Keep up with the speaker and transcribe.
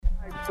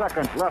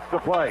seconds left to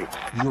play.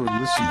 You're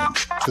listening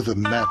to the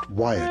Matt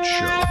Wyatt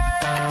Show.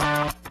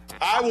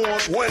 I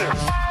want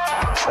winners.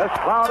 This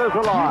crowd is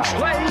alive.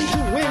 Play to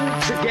win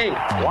the game.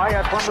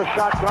 Wyatt from the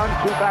shotgun,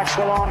 two backs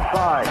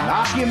alongside.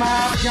 Knock him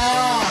out,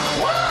 John.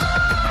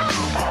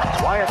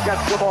 Wyatt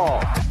gets the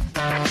ball.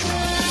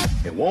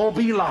 It won't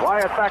be long.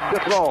 Wyatt back to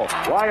throw.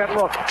 Wyatt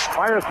looks,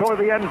 fires toward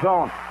the end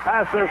zone.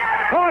 Passes,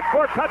 caught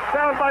for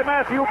touchdown by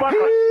Matthew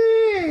Butler.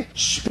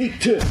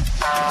 Speak to.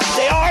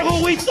 They are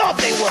who we thought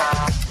they were.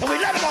 And we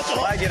let them off the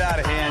hook. I get out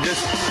of hand.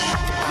 Just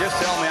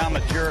tell me I'm a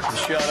jerk and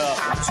shut up.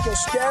 Let's go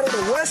scatter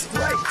the west,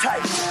 right,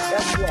 tight.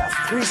 That's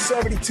left.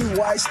 372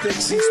 Y stick,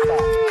 C-spot.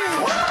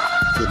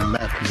 The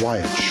Matt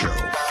Wyatt Show.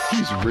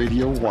 He's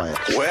Radio Wyatt.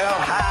 Well,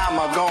 how am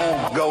I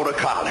going to go to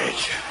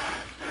college?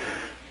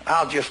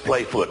 I'll just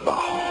play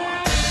football.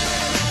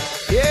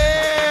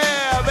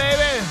 Yeah,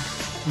 baby.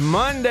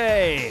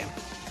 Monday.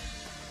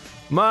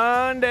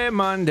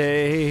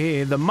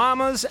 The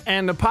mamas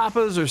and the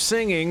papas are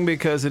singing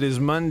because it is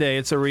Monday.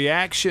 It's a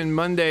reaction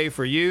Monday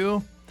for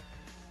you.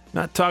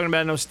 Not talking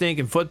about no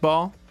stinking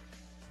football.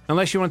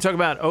 Unless you want to talk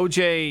about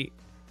O.J.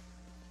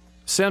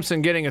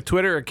 Simpson getting a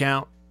Twitter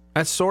account.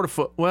 That's sort of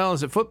well,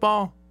 is it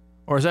football?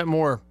 Or is that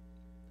more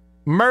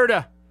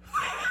murder?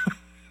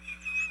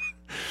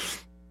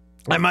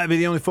 That might be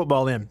the only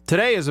football in.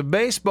 Today is a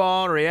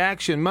baseball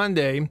reaction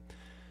Monday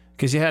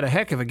because you had a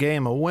heck of a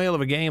game, a whale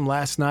of a game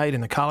last night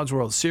in the College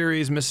World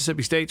Series.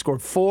 Mississippi State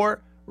scored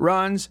 4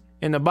 runs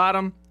in the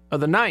bottom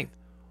of the 9th.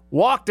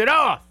 Walked it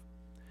off.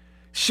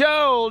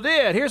 Sure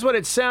did. Here's what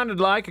it sounded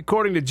like,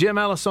 according to Jim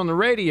Ellis on the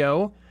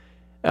radio,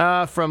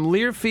 from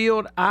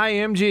Learfield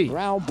IMG.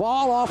 Ground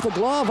ball off the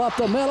glove, up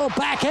the middle,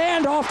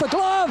 backhand off the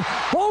glove.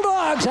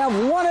 Bulldogs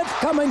have won it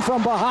coming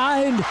from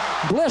behind.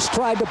 Bliss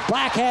tried to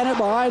backhand it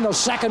behind the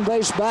second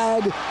base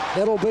bag.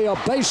 It'll be a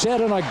base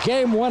hit and a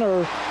game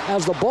winner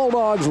as the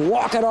Bulldogs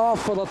walk it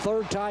off for the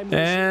third time.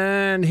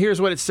 And here's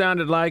what it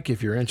sounded like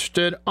if you're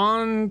interested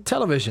on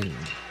television.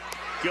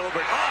 Gilbert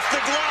off the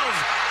glove,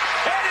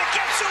 and it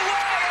gets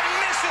away, and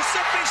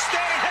Mississippi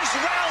State has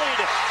rallied.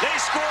 They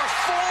score 4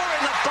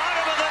 in the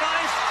bottom of the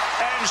 9th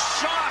and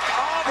shock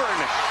Auburn.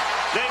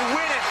 They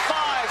win it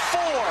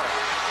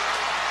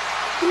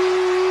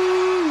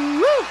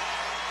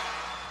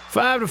 5-4.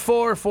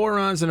 5-4, 4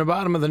 runs in the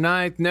bottom of the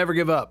 9th. Never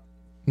give up.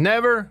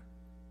 Never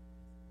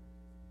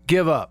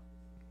give up.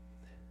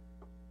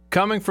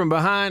 Coming from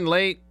behind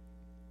late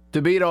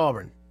to beat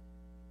Auburn.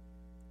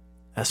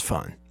 That's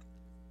fun.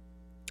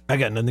 I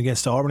got nothing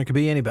against Auburn. It could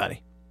be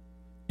anybody.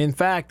 In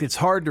fact, it's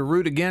hard to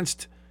root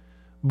against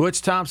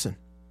Butch Thompson.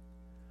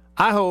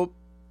 I hope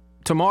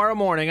tomorrow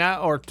morning,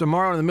 or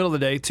tomorrow in the middle of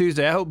the day,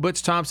 Tuesday, I hope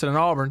Butch Thompson and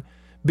Auburn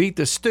beat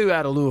the stew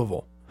out of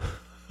Louisville.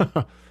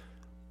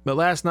 But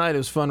last night it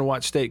was fun to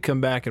watch State come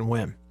back and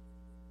win.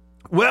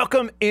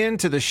 Welcome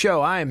into the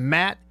show. I am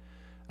Matt.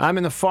 I'm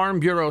in the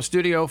Farm Bureau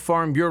studio.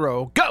 Farm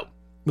Bureau, go!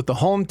 With the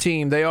home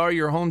team. They are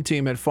your home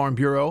team at Farm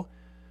Bureau.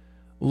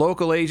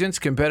 Local agents,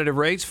 competitive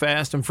rates,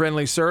 fast and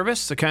friendly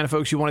service. The kind of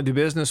folks you want to do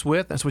business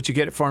with. That's what you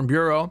get at Farm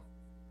Bureau.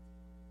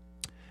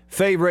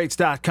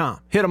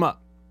 Favrates.com. Hit them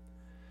up.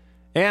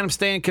 And I'm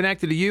staying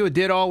connected to you. I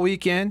did all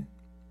weekend.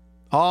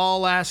 All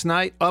last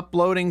night.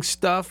 Uploading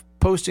stuff.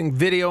 Posting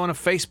video on a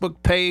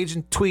Facebook page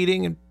and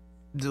tweeting and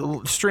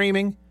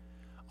streaming.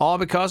 All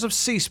because of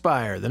C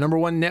Spire, the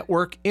 #1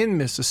 network in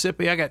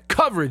Mississippi. I got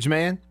coverage,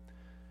 man.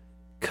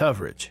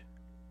 Coverage.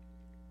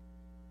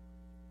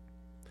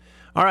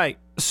 All right.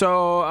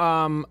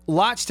 So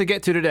lots to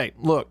get to today.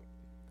 Look,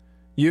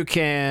 you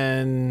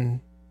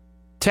can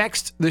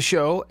text the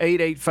show,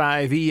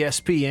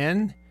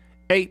 885-ESPN,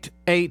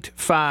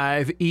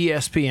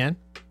 885-ESPN.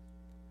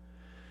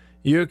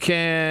 You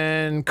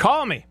can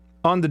call me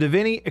on the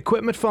Davini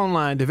Equipment phone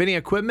line. Davini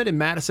Equipment in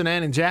Madison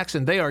and in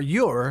Jackson. They are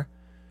your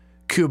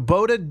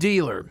Kubota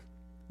dealer,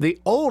 the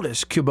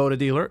oldest Kubota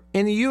dealer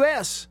in the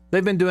U.S.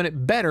 They've been doing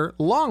it better,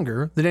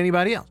 longer than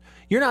anybody else.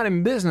 You're not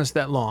in business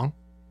that long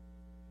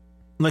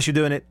unless you're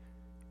doing it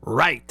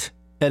right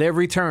at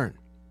every turn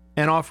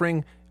and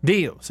offering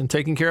deals and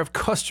taking care of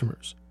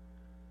customers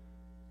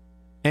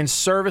and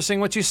servicing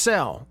what you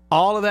sell.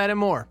 All of that and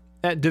more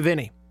at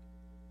Davini.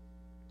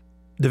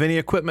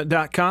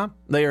 DaviniEquipment.com.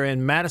 They are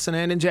in Madison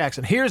and in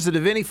Jackson. Here's the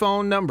Davini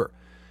phone number.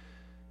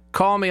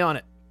 Call me on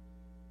it.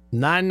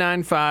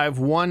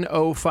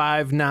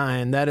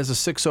 995-1059. That is a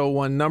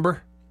 601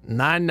 number.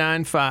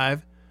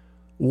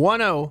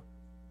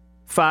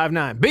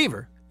 995-1059.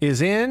 Beaver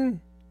is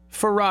in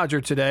for Roger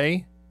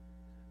today.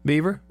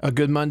 Beaver, a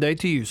good Monday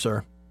to you,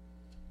 sir.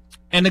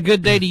 And a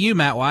good day to you,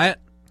 Matt Wyatt.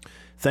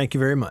 Thank you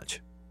very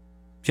much.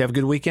 Did you have a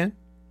good weekend?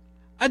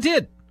 I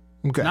did.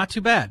 Okay. Not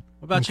too bad.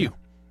 What about you?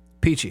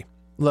 Peachy.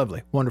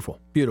 Lovely. Wonderful.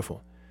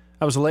 Beautiful.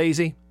 I was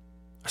lazy.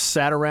 I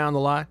sat around a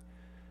lot.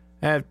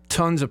 I have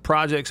tons of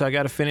projects I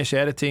got to finish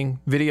editing,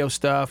 video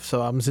stuff,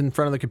 so I was in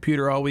front of the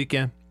computer all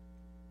weekend.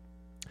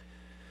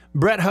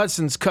 Brett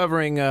Hudson's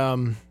covering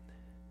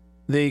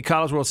the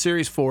College World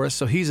Series for us,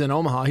 so he's in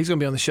Omaha. He's going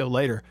to be on the show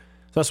later,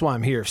 so that's why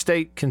I'm here.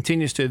 State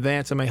continues to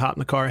advance. I may hop in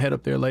the car and head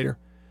up there later.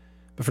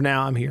 But for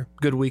now, I'm here.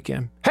 Good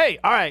weekend. Hey,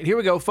 all right, here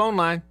we go. Phone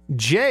line.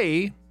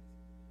 Jay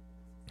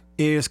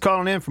is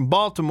calling in from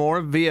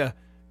Baltimore via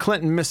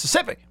Clinton,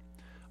 Mississippi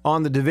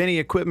on the Davini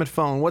Equipment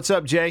phone. What's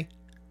up, Jay?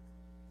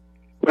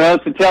 Well,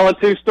 it's a tale of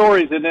two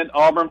stories, isn't it?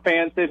 Auburn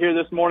fans sit here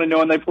this morning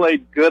knowing they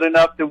played good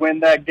enough to win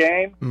that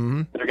game.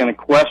 Mm-hmm. They're going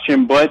to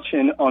question Butch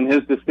on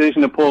his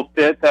decision to pull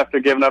Fitz after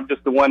giving up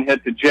just the one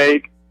hit to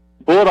Jake.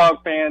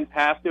 Bulldog fans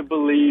have to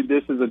believe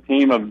this is a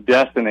team of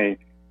destiny.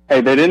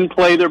 Hey, they didn't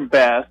play their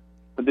best,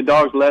 but the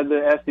Dogs led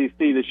the SEC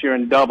this year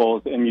in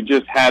doubles, and you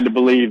just had to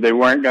believe they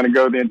weren't going to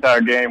go the entire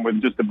game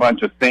with just a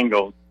bunch of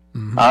singles.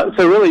 Mm-hmm.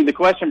 So really, the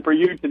question for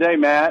you today,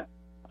 Matt,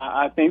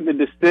 I think the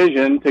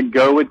decision to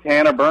go with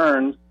Tanner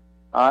Burns,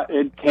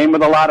 it came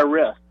with a lot of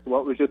risk.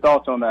 What was your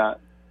thoughts on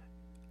that?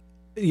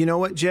 You know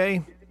what,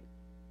 Jay?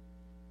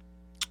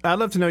 I'd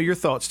love to know your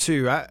thoughts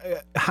too.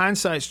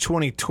 Hindsight's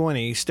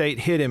 2020. State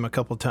hit him a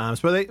couple times,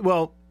 but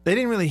they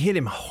didn't really hit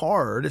him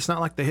hard. It's not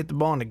like they hit the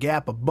ball in the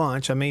gap a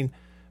bunch. I mean,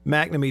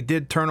 McNamee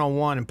did turn on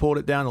one and pulled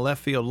it down the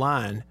left field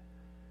line,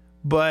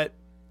 but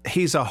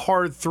he's a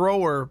hard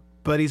thrower,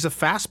 but he's a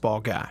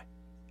fastball guy.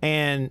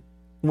 And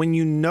when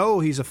you know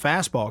he's a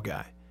fastball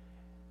guy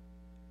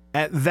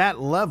at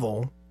that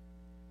level,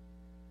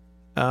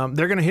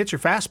 they're going to hit your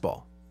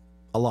fastball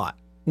a lot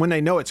when they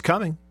know it's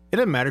coming. It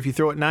doesn't matter if you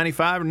throw it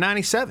 95 or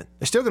 97.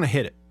 They're still going to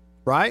hit it,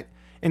 right?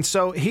 And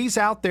so he's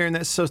out there in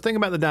that. So think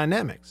about the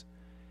dynamics.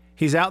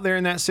 He's out there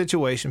in that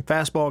situation,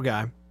 fastball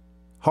guy,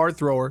 hard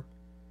thrower,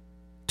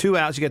 2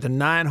 outs. You got the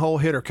 9-hole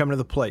hitter coming to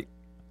the plate.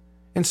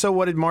 And so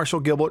what did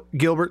Marshall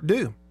Gilbert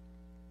do?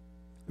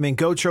 I mean,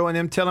 Gotro and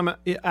them tell him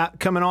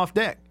coming off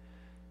deck,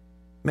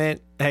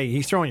 man, hey,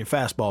 he's throwing your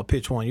fastball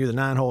pitch one. You're the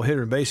 9-hole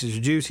hitter, bases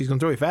your juice. He's going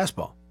to throw your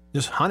fastball.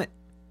 Just hunt it.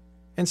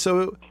 And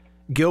so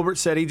Gilbert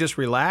said he just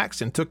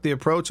relaxed and took the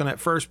approach on that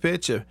first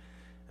pitch of,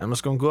 I'm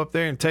just going to go up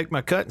there and take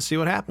my cut and see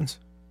what happens.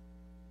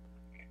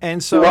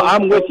 And so, well,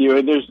 I'm with you.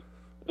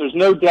 There's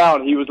no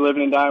doubt he was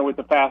living and dying with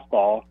the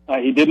fastball.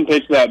 He didn't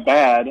pitch that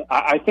bad.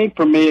 I think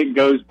for me it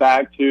goes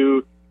back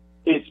to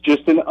it's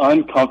just an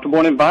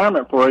uncomfortable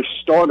environment for a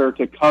starter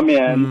to come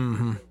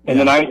in in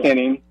the ninth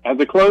inning as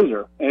a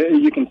closer.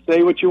 You can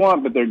say what you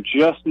want, but they're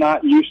just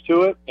not used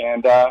to it,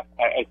 and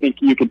I think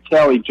you could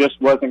tell he just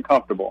wasn't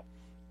comfortable.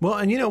 Well,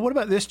 and what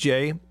about this,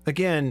 Jay?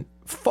 Again,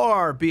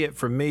 far be it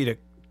from me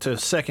to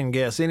second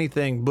guess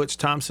anything Butch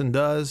Thompson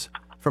does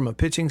from a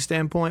pitching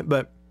standpoint,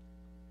 but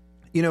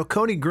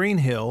Cody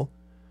Greenhill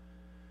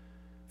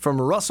from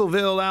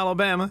Russellville,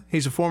 Alabama.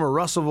 He's a former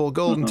Russellville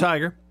Golden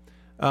Tiger.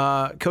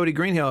 Cody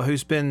Greenhill,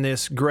 who's been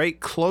this great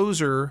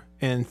closer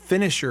and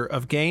finisher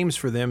of games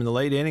for them in the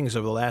late innings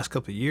over the last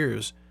couple of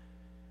years.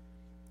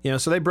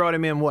 So they brought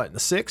him in, in the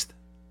sixth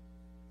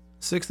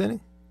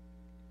inning?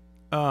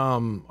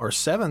 Or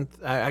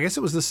seventh. I guess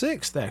it was the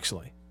sixth,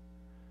 actually,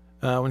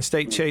 when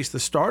State chased the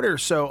starter.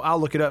 So I'll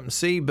look it up and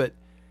see, but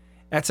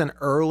that's an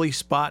early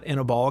spot in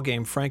a ball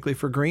game, frankly,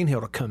 for Greenhill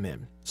to come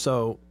in.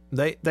 So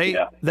they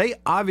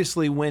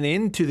obviously went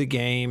into the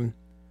game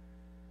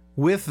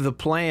with the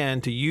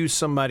plan to use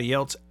somebody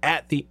else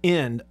at the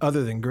end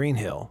other than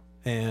Greenhill.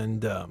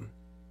 And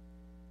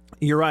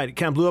you're right, it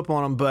kind of blew up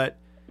on them, but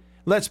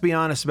let's be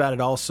honest about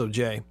it also,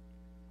 Jay.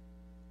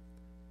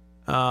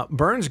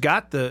 Burns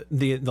got the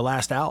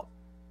last out.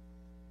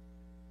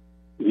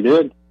 He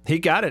did. He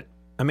got it.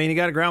 I mean, he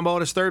got a ground ball at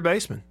his third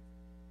baseman.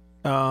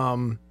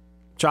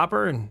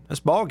 Chopper, and that's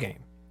ball game.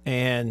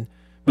 And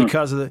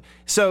because of the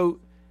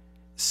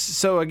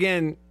so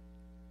again,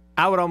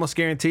 I would almost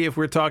guarantee if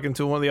we're talking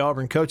to one of the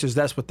Auburn coaches,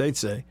 that's what they'd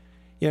say.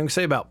 You can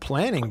say about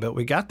planning, but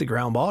we got the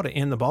ground ball to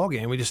end the ball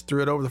game. We just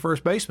threw it over the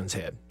first baseman's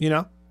head,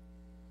 No,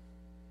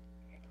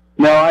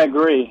 I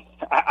agree.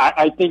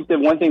 I think that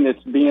one thing that's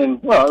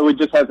it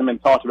just hasn't been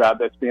talked about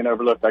that's being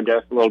overlooked, I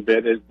guess, a little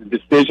bit is the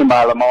decision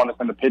by Lamonis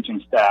and the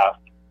pitching staff.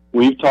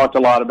 We've talked a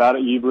lot about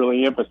it. You've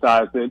really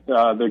emphasized it,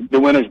 the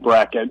winner's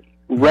bracket.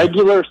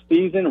 Regular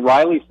season,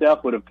 Riley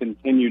Self would have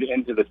continued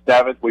into the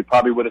seventh. We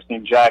probably would have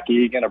seen Jack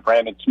Egan or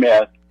Brandon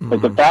Smith.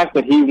 But the fact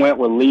that he went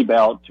with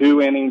Liebelt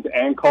 2 innings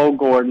and Cole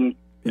Gordon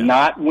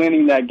not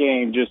winning that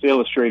game just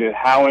illustrated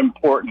how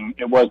important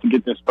it was to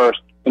get this first.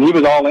 And he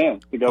was all in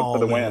to go for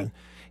the win.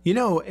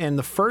 And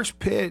the first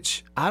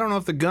pitch, I don't know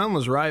if the gun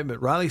was right,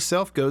 but Riley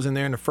Self goes in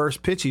there and the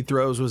first pitch he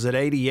throws was at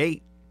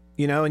 88.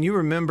 And you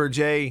remember,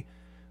 Jay,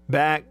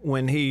 back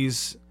when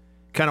he's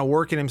kind of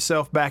working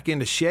himself back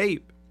into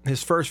shape,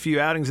 his first few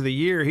outings of the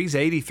year, he's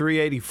 83,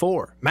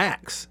 84,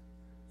 max,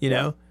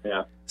 Yeah.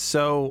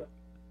 So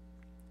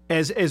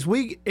as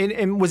we,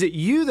 and was it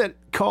you that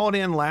called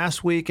in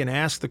last week and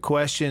asked the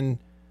question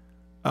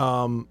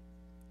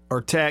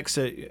or text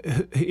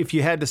if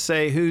you had to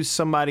say who's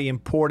somebody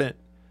important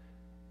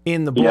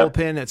in the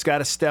bullpen that's got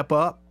to step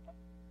up?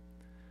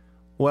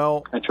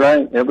 Well, that's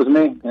right. It was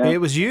me. Yeah.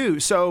 It was you.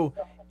 So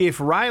if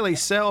Riley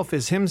Self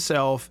is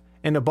himself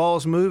and the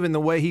ball's moving the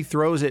way he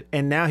throws it,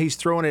 and now he's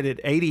throwing it at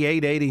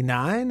 88,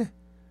 89,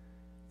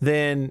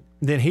 then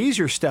he's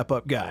your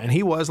step-up guy, and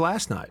he was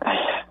last night.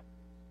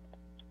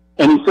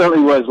 And he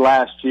certainly was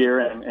last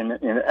year and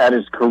at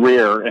his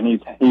career. And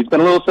he's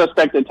been a little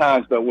suspect at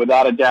times, but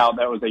without a doubt,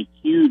 that was a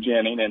huge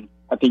inning, and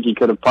I think he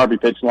could have probably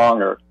pitched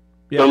longer.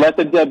 Yeah. So let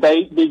the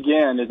debate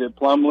begin. Is it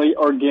Plumlee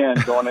or Ginn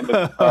going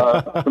into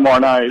tomorrow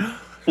night?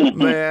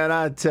 Man,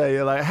 I tell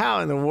you, like, how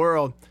in the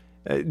world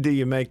do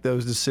you make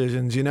those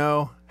decisions? You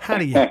know, how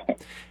do you?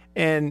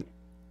 And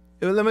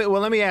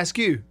let me ask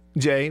you,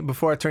 Jay,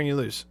 before I turn you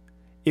loose.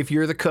 If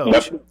you're the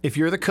coach,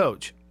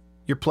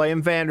 you're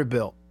playing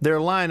Vanderbilt. Their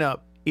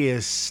lineup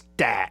is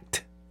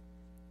stacked.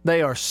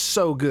 They are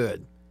so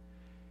good.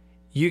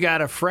 You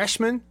got a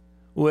freshman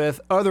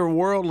with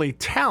otherworldly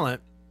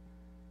talent,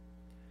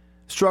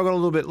 struggled a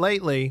little bit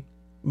lately,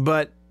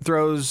 but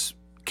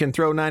can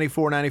throw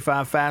 94,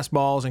 95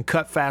 fastballs and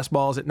cut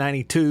fastballs at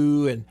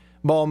 92 and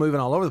ball moving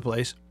all over the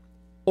place.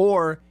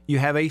 Or you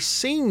have a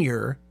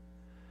senior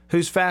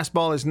whose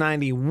fastball is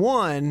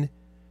 91,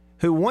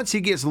 who once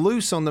he gets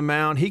loose on the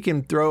mound, he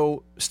can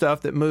throw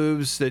stuff that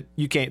moves that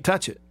you can't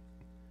touch it.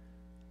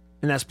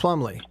 And that's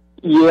Plumlee.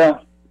 Yeah,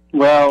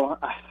 well,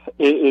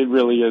 it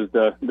really is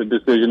the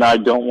decision I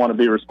don't want to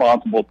be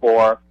responsible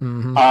for.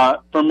 Mm-hmm.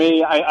 For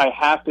me, I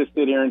have to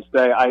sit here and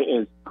say,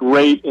 as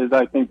great as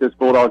I think this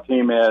Bulldog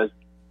team is,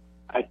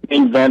 I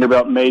think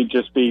Vanderbilt may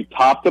just be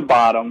top to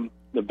bottom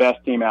the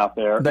best team out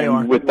there. They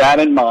are. With that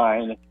in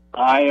mind,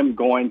 I am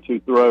going to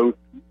throw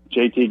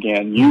JT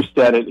again. You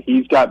said it.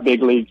 He's got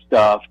big league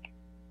stuff.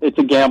 It's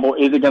a gamble.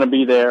 Is it going to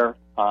be there?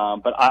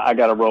 But I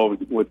got to roll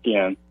with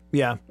Ginn.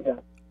 Yeah.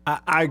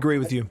 I agree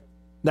with you.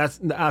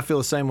 I feel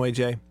the same way,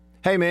 Jay.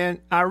 Hey, man,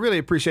 I really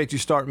appreciate you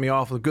starting me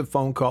off with a good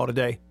phone call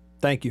today.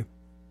 Thank you.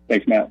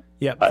 Thanks, Matt.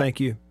 Yep,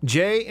 thank you.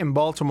 Jay in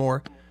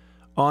Baltimore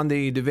on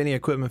the Davini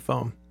Equipment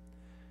phone.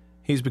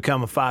 He's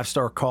become a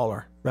 5-star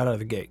caller right out of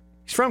the gate.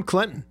 He's from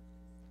Clinton.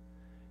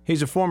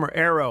 He's a former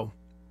Arrow,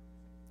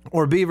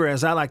 or Beaver,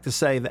 as I like to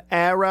say, the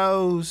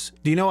Arrows.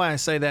 Do you know why I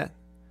say that?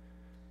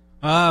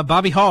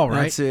 Bobby Hall,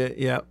 right? That's it,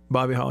 yeah,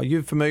 Bobby Hall.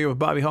 You familiar with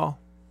Bobby Hall?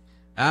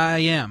 I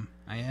am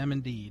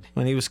indeed.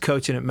 When he was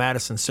coaching at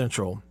Madison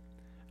Central.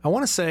 I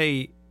want to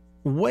say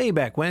way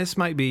back when, this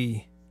might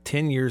be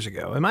 10 years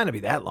ago. It might not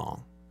be that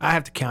long. I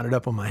have to count it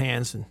up on my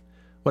hands and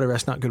whatever,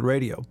 that's not good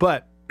radio.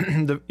 But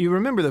you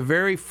remember the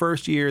very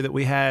first year that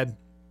we had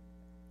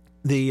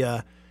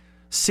the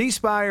C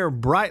Spire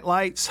Bright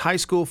Lights high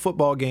school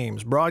football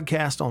games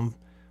broadcast on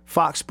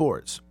Fox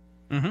Sports.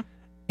 Mm-hmm.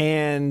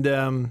 And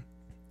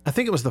I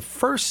think it was the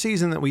first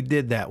season that we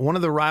did that, one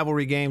of the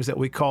rivalry games that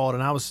we called,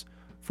 and I was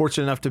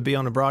fortunate enough to be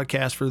on the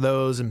broadcast for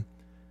those. And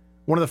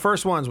one of the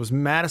first ones was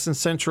Madison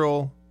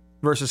Central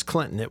versus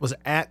Clinton. It was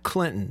at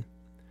Clinton.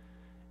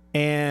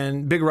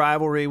 And big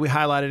rivalry. We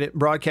highlighted it,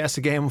 broadcast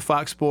the game on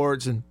Fox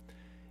Sports. And,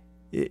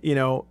 you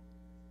know,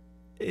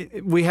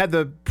 we had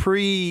the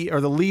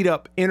the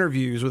lead-up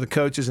interviews with the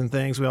coaches and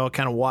things. We all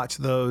kind of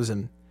watched those.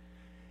 And,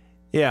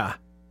 yeah,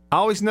 I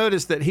always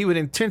noticed that he would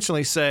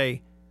intentionally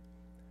say,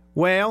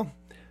 well,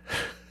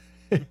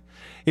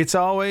 it's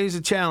always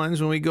a challenge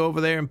when we go over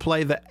there and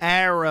play the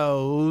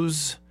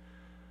Arrows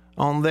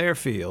on their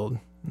field.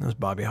 And that's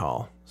Bobby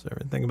Hall. So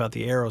think about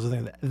the Arrows. I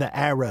think the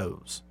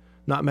Arrows.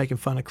 Not making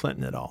fun of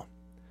Clinton at all.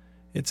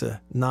 It's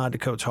a nod to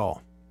Coach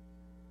Hall.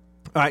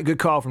 All right, good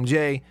call from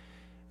Jay.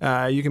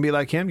 You can be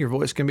like him. Your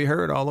voice can be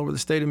heard all over the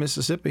state of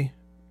Mississippi,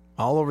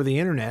 all over the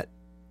internet.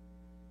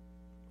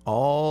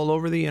 All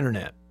over the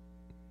internet.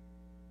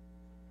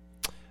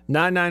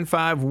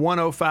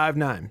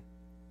 995-1059.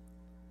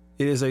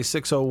 It is a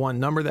 601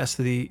 number. That's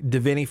the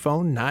Davini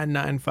phone,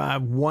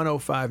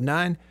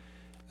 995-1059.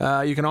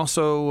 You can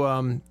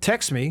also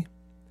text me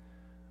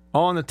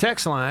on the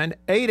text line,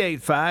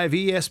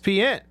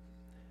 885-ESPN.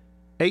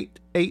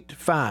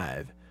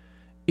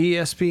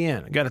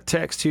 885-ESPN. I got a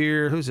text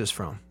here. Who's this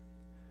from?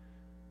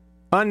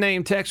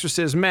 Unnamed texter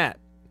says, Matt,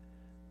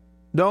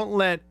 don't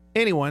let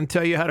anyone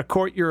tell you how to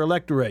court your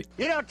electorate.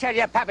 You don't tell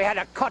your pappy how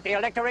to court the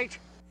electorate.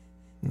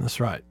 That's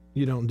right.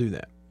 You don't do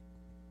that.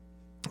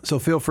 So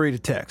feel free to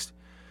text.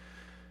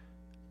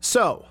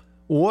 So,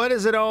 what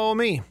does it all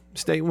mean?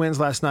 State wins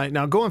last night.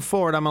 Now, going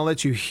forward, I'm going to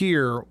let you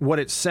hear what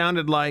it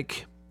sounded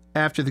like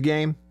after the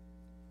game.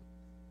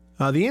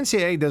 The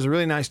NCAA does a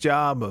really nice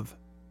job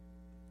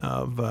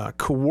of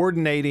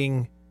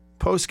coordinating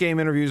post-game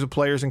interviews with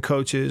players and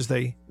coaches.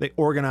 They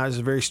organize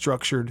it very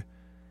structured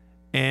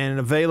and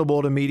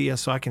available to media,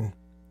 so I can,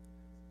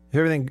 if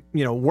everything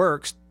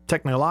works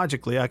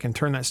technologically, I can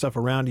turn that stuff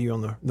around to you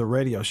on the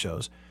radio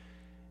shows.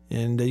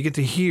 And you get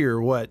to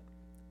hear what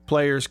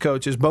players,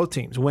 coaches, both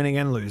teams, winning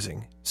and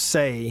losing,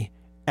 say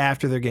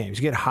after their games.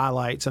 You get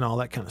highlights and all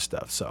that kind of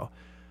stuff. So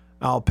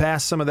I'll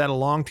pass some of that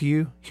along to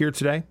you here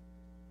today,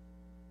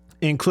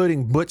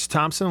 including Butch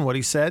Thompson, what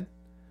he said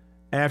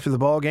after the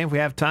ball game. If we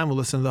have time, we'll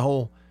listen to the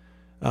whole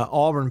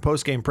Auburn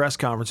postgame press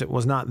conference. It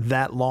was not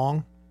that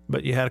long,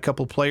 but you had a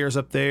couple players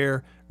up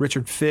there.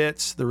 Richard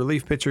Fitz, the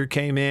relief pitcher,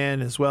 came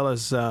in, as well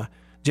as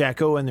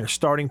Jack Owen, their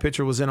starting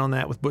pitcher, was in on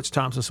that with Butch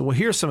Thompson. So we'll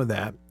hear some of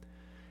that.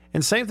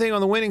 And same thing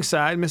on the winning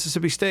side,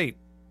 Mississippi State.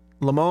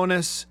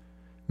 Lamonis,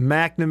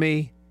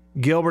 McNamee,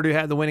 Gilbert, who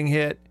had the winning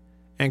hit,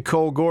 and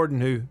Cole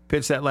Gordon, who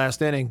pitched that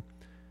last inning.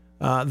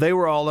 They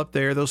were all up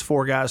there, those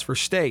 4 guys for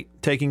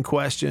State, taking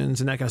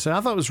questions and that kind of stuff.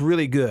 I thought it was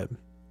really good.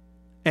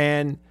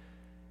 And,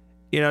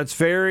 it's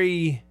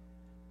very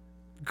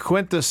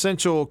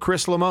quintessential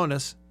Chris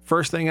Lemonis.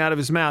 First thing out of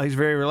his mouth, he's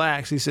very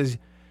relaxed. He says,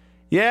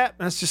 yeah,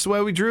 that's just the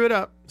way we drew it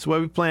up. That's the way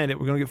we planned it.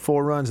 We're going to get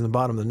 4 runs in the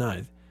bottom of the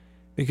 9th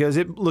because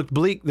it looked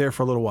bleak there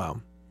for a little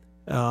while.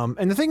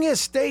 And the thing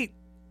is, State,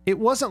 it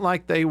wasn't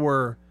like they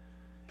were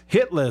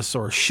hitless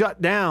or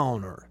shut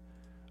down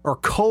or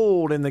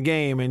cold in the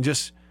game and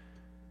just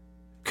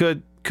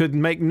could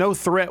make no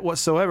threat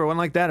whatsoever. It wasn't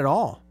like that at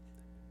all.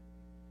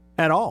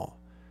 At all.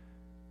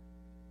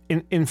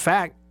 In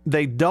fact,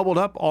 they doubled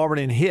up Auburn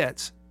in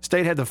hits.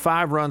 State had the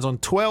 5 runs on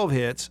 12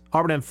 hits.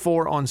 Auburn had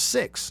 4 on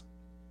 6.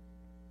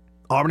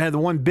 Auburn had the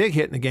one big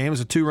hit in the game. It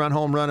was a 2-run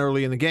home run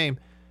early in the game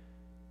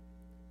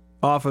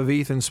off of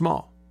Ethan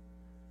Small.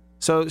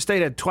 So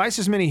State had twice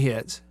as many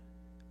hits.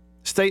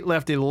 State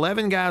left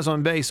 11 guys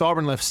on base.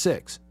 Auburn left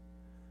 6.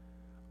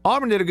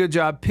 Auburn did a good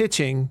job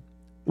pitching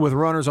with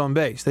runners on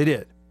base. They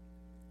did.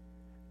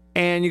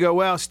 And you go,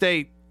 well,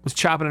 State was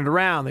chopping it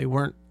around. They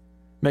weren't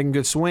making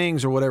good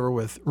swings or whatever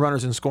with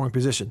runners in scoring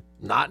position.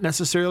 Not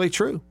necessarily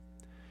true.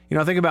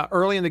 Think about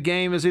early in the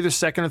game, it was either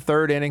second or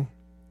third inning.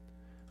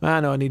 I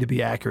know I need to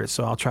be accurate,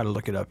 so I'll try to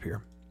look it up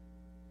here.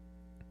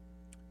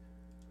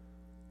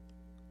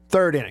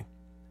 Third inning.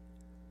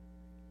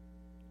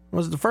 Or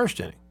was it the first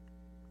inning?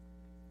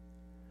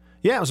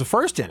 Yeah, it was the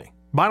first inning.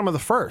 Bottom of the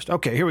first.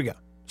 Okay, here we go.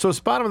 So it's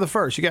bottom of the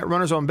first. You got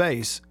runners on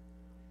base.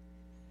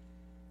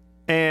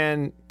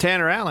 And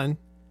Tanner Allen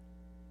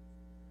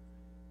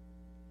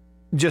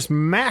just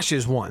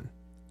mashes one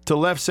to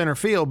left center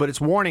field, but it's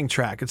warning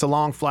track. It's a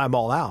long fly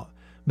ball out.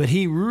 But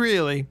he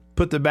really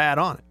put the bat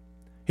on it.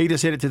 He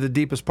just hit it to the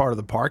deepest part of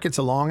the park. It's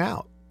a long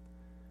out.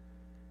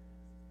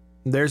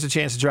 There's a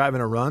chance of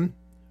driving a run,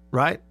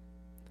 right?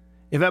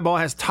 If that ball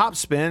has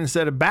topspin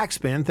instead of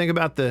backspin, think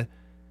about the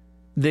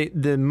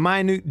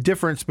minute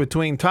difference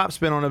between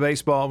topspin on a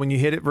baseball when you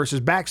hit it versus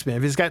backspin.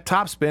 If it's got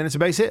topspin, it's a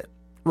base hit.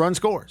 Run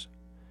scores.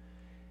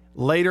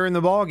 Later in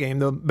the ball game,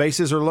 the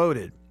bases are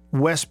loaded.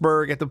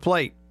 Westberg at the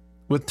plate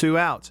with 2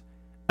 outs.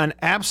 An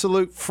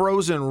absolute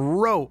frozen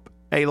rope,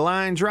 a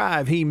line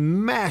drive. He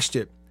mashed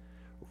it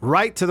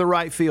right to the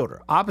right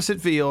fielder. Opposite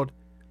field,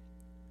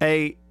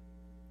 a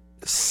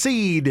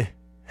seed,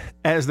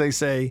 as they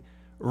say,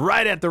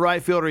 right at the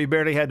right fielder. He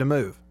barely had to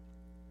move.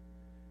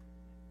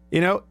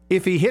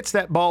 If he hits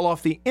that ball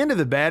off the end of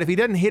the bat, if he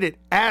doesn't hit it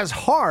as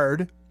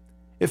hard,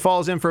 it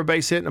falls in for a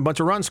base hit and a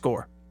bunch of runs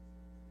score.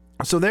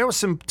 So there was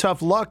some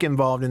tough luck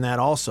involved in that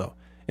also,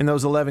 in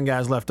those 11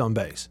 guys left on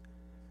base.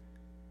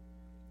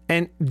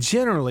 And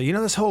generally,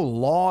 this whole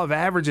law of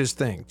averages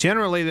thing,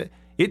 generally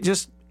it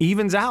just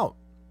evens out.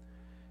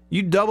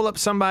 You double up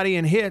somebody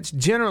in hits,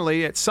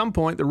 generally at some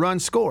point the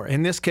runs score,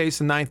 in this case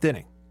the 9th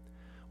inning.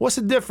 What's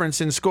the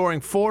difference in scoring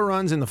 4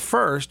 runs in the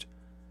first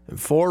and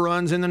 4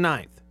 runs in the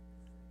 9th?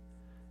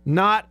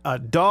 Not a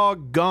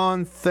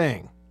doggone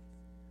thing.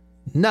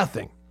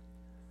 Nothing.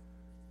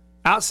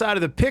 Outside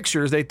of the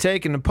pictures they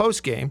take in the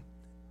postgame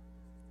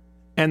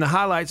and the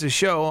highlights they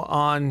show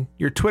on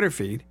your Twitter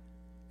feed,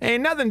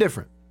 ain't nothing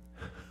different.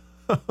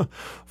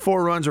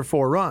 4 runs are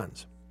 4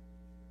 runs.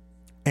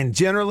 And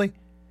generally,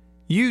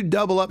 you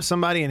double up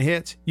somebody in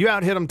hits, you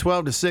out-hit them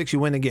 12-6, you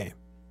win the game.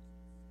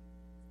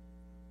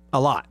 A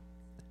lot.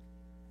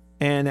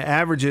 And the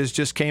averages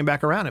just came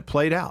back around. It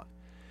played out.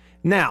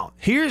 Now,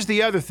 here's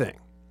the other thing.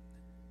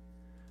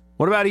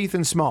 What about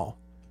Ethan Small?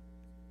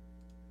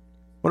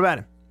 What about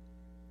him?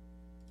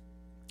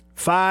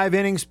 5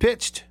 innings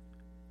pitched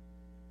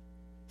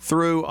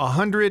through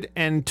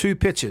 102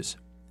 pitches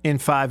in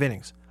 5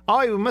 innings. Oh,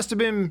 he must have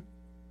been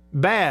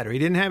bad or he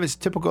didn't have his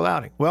typical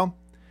outing. Well,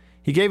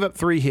 he gave up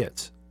 3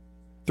 hits.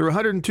 Through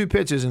 102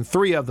 pitches, and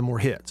 3 of them were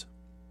hits.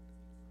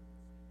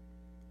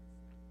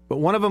 But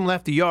one of them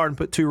left the yard and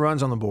put 2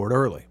 runs on the board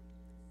early.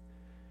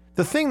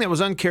 The thing that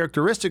was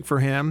uncharacteristic for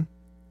him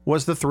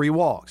was the 3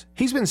 walks.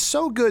 He's been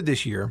so good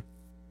this year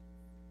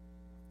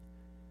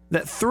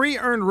that 3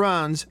 earned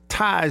runs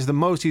ties the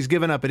most he's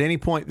given up at any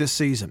point this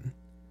season.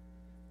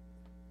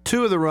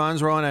 2 of the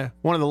runs were on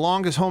one of the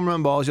longest home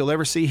run balls you'll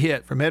ever see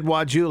hit from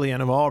Edouard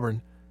Julien of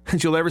Auburn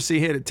that you'll ever see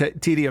hit at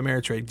TD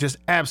Ameritrade. Just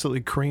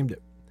absolutely creamed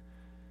it.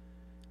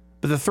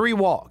 But the 3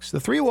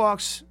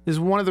 walks is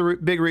one of the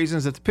big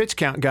reasons that the pitch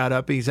count got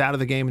up. He's out of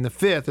the game in the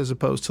 5th as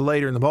opposed to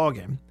later in the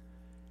ballgame.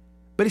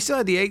 But he still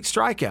had the 8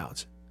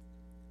 strikeouts.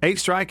 8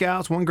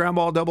 strikeouts, 1 ground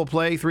ball double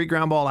play, 3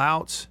 ground ball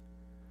outs.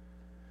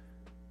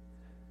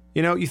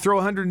 You throw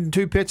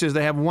 102 pitches,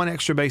 they have 1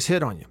 extra base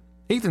hit on you.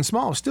 Ethan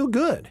Small is still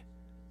good.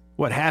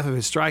 Half of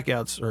his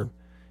strikeouts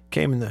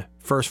came in the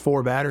first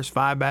 5 batters.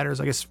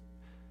 I guess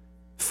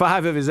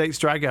 5 of his 8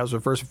 strikeouts were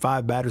the first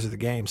 5 batters of the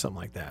game,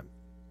 something like that.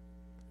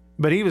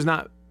 But he was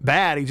not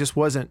bad. He just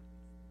wasn't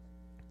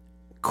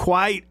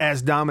quite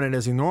as dominant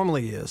as he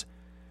normally is.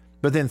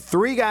 But then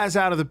 3 guys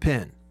out of the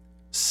pen,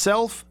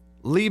 Self,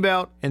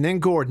 Liebelt, and then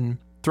Gordon,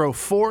 throw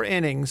 4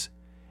 innings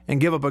and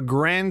give up a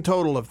grand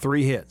total of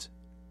 3 hits.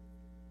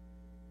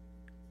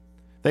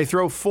 They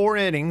throw 4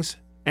 innings,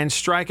 and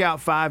strike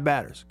out 5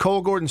 batters.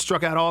 Cole Gordon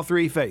struck out all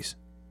 3 he faced.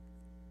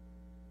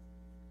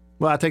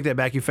 Well, I take that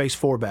back. He faced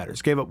 4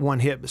 batters. Gave up 1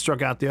 hit, but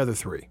struck out the other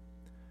 3.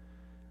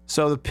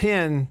 So the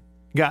pen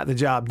got the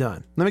job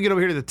done. Let me get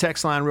over here to the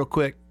text line real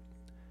quick.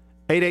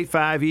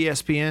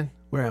 885-ESPN.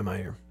 Where am I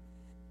here?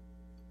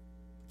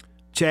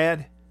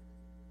 Chad.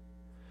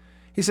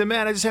 He said,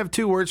 Matt, I just have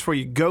 2 words for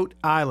you. Goat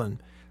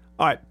Island.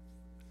 All right.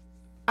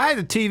 I had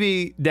the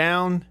TV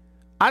down.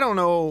 I don't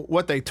know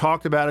what they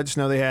talked about. I just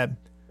know they had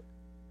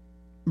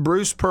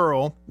Bruce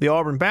Pearl, the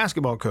Auburn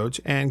basketball coach,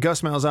 and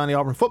Gus Malzahn, the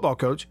Auburn football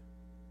coach,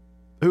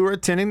 who were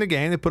attending the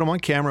game. They put them on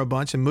camera a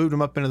bunch and moved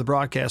them up into the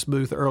broadcast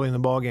booth early in the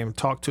ballgame and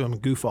talked to them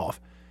and goof off.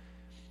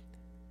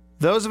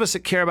 Those of us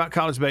that care about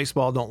college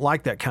baseball don't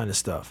like that kind of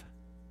stuff.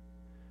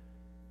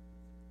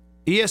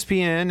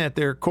 ESPN at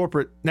their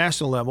corporate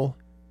national level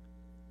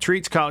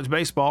treats college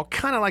baseball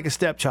kind of like a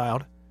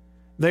stepchild.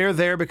 They are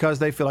there because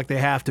they feel like they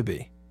have to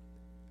be.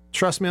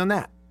 Trust me on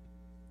that.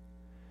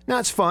 Now,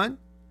 it's fun.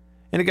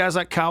 And the guys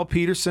like Kyle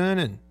Peterson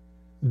and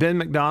Ben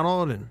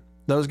McDonald and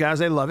those guys,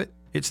 they love it.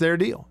 It's their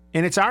deal.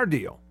 And it's our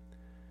deal.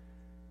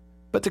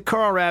 But to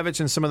Carl Ravitch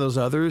and some of those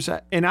others,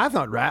 and I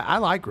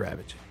like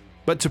Ravitch,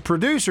 but to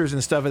producers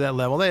and stuff at that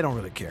level, they don't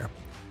really care.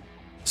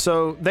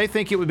 So they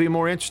think it would be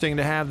more interesting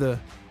to have the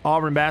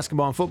Auburn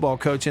basketball and football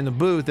coach in the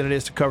booth than it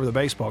is to cover the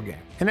baseball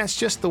game. And that's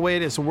just the way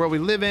it is, the world we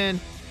live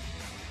in.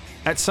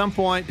 At some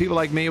point, people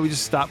like me, we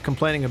just stop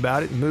complaining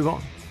about it and move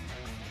on.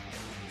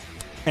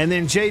 And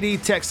then JD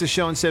texted the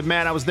show and said,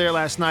 Matt, I was there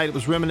last night. It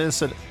was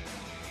reminiscent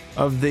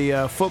of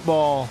the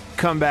football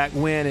comeback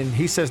win. And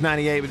he says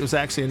 98, but it was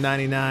actually a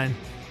 99.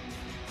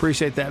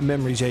 Appreciate that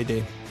memory,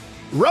 JD.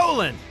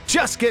 Rolling,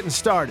 just getting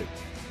started.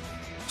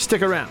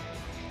 Stick around.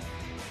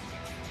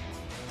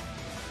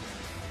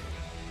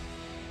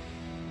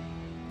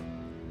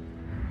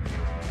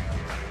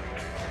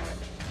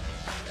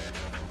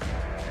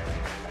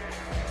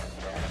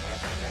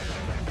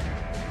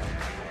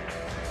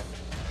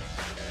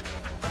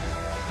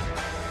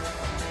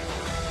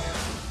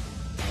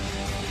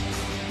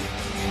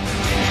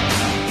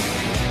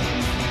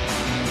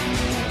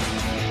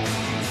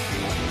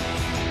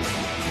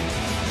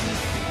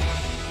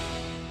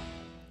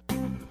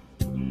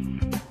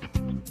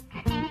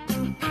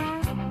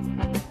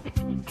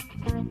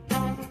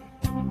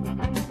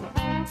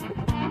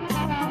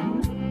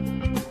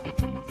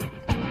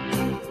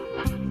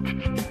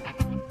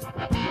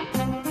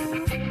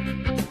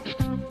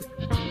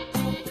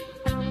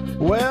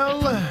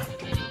 Well,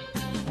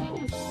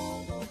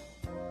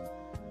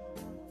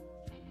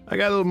 I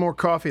got a little more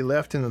coffee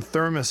left in the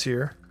thermos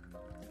here.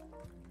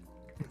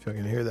 If you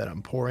can hear that,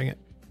 I'm pouring it.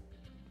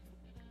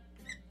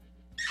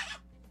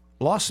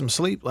 Lost some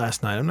sleep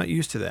last night. I'm not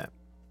used to that.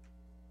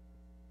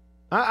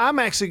 I'm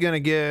actually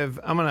going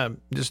to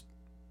just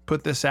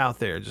put this out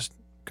there, just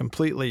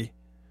completely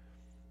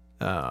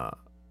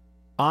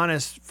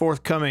honest,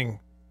 forthcoming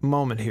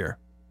moment here.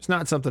 It's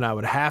not something I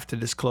would have to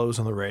disclose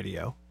on the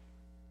radio,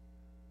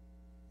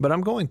 but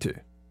I'm going to.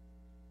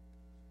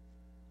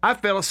 I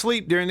fell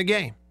asleep during the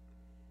game.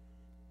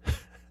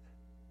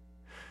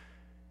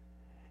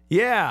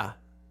 Yeah,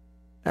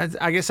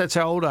 I guess that's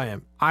how old I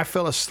am. I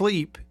fell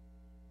asleep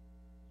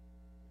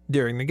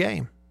during the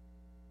game.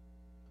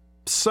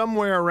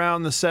 Somewhere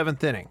around the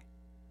 7th inning.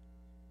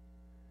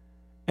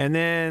 And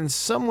then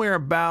somewhere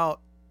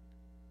about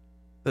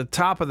the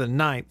top of the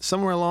 9th,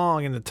 somewhere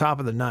along in the top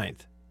of the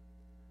 9th,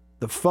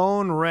 the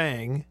phone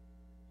rang,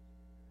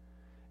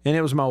 and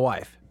it was my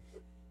wife.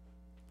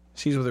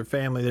 She's with her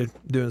family. They're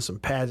doing some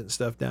pageant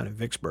stuff down in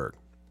Vicksburg.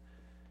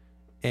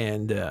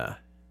 And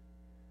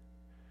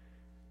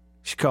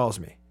she calls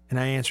me, and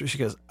I answer. She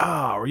goes,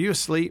 were you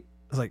asleep?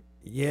 I was like,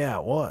 yeah, I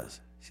was.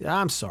 She said,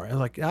 I'm sorry. I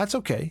was like, that's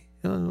okay.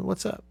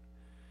 What's up?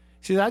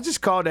 She said, I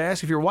just called to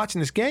ask if you're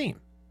watching this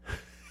game.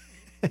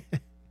 I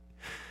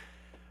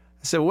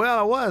said, well,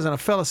 I was, and I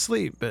fell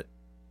asleep, but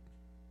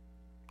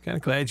kind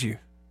of glad you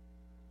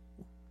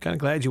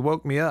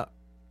woke me up.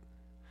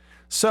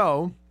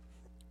 So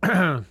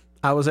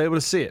I was able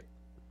to see it.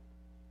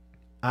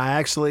 I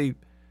actually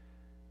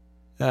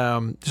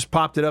just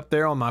popped it up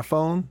there on my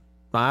phone,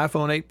 my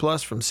iPhone 8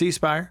 Plus from C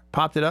Spire,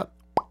 popped it up,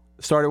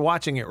 started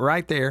watching it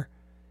right there,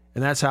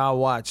 and that's how I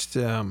watched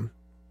the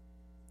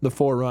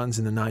 4 runs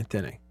in the 9th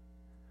inning.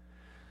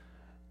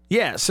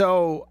 Yeah,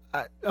 so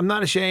I'm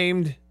not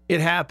ashamed. It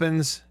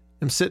happens.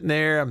 I'm sitting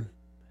there, I'm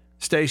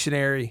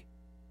stationary,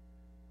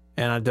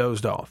 and I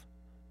dozed off.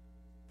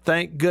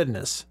 Thank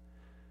goodness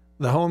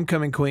the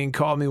homecoming queen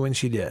called me when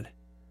she did.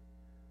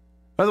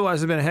 Otherwise,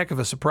 it'd been a heck of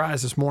a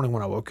surprise this morning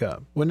when I woke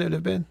up. Wouldn't it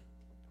have been?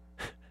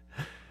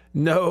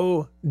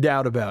 No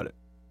doubt about it.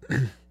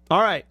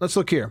 All right, let's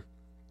look here.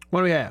 What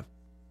do we have?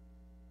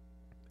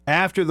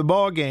 After the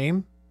ball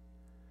game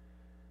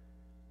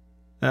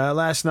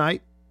last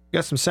night,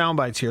 got some sound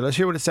bites here. Let's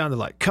hear what it sounded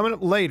like. Coming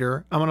up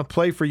later, I'm going to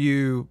play for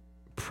you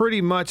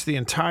pretty much the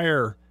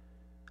entire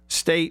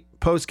state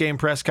post-game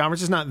press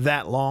conference. It's not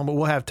that long, but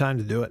we'll have time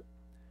to do it.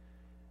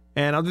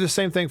 And I'll do the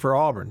same thing for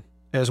Auburn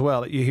as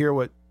well. You hear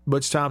what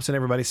Butch Thompson and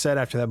everybody said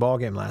after that ball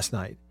game last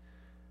night.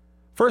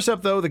 First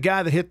up, though, the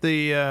guy that hit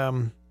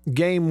the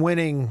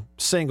game-winning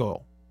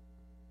single.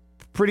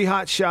 Pretty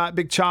hot shot,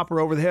 big chopper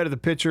over the head of the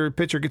pitcher.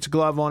 Pitcher gets a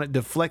glove on it,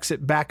 deflects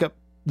it back up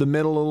the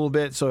middle a little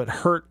bit, so it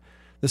hurt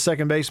the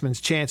second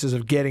baseman's chances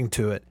of getting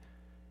to it.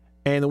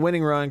 And the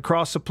winning run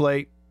crossed the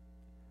plate.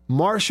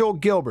 Marshall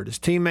Gilbert, his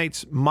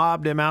teammates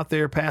mobbed him out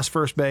there past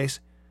first base.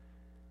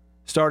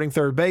 Starting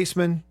third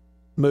baseman,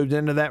 moved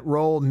into that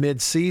role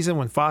mid-season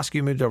when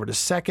Foscue moved over to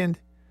second.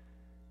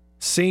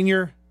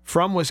 Senior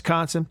from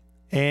Wisconsin.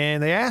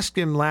 And they asked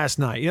him last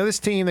night, this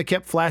team, they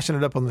kept flashing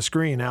it up on the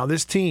screen. Now,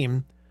 this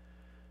team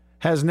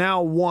has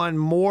now won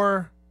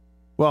more,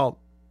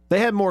 they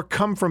had more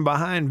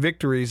come-from-behind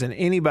victories than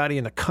anybody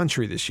in the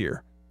country this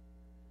year.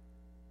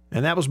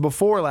 And that was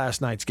before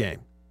last night's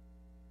game.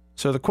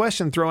 So the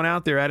question thrown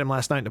out there at him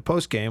last night in the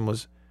postgame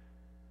was,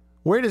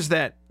 where does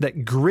that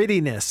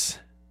grittiness,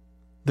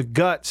 the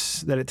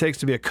guts that it takes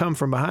to be a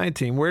come-from-behind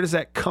team, where does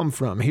that come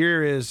from?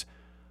 Here is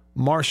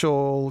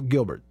Marshall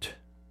Gilbert.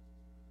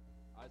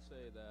 I'd say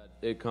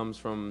that it comes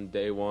from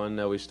day one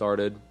that we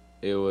started.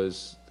 It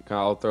was,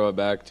 I'll throw it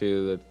back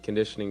to the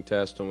conditioning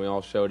test when we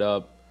all showed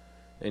up.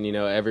 And,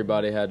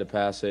 everybody had to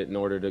pass it in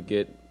order to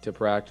get to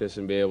practice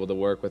and be able to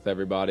work with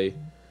everybody.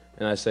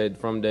 And I said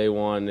from day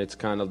one, it's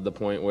kind of the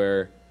point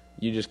where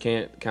you just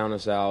can't count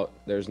us out.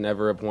 There's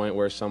never a point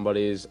where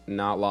somebody's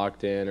not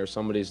locked in or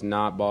somebody's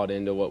not bought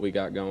into what we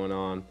got going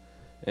on.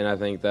 And I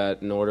think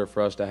that in order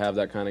for us to have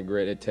that kind of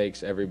grit, it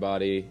takes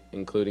everybody,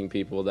 including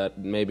people that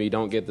maybe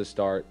don't get the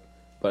start,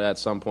 but at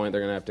some point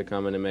they're going to have to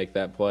come in and make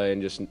that play,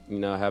 and just,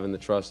 having the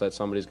trust that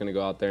somebody's going to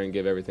go out there and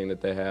give everything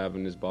that they have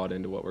and is bought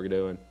into what we're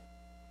doing.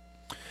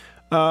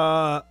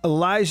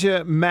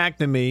 Elijah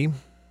McNamee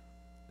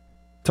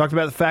talked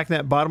about the fact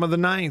that bottom of the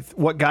ninth,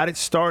 what got it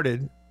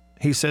started,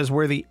 he says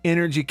where the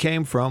energy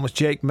came from was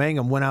Jake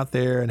Mangum went out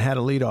there and had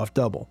a leadoff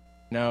double.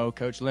 No,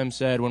 Coach Lim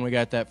said when we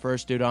got that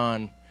first dude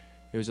on,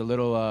 it was a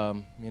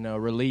little,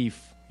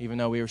 relief. Even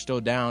though we were still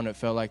down, it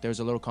felt like there was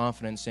a little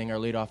confidence seeing our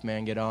leadoff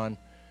man get on.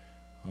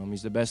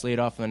 He's the best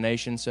leadoff in the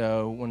nation,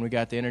 so when we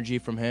got the energy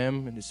from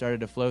him, it started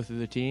to flow through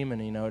the team,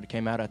 and, it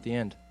came out at the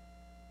end.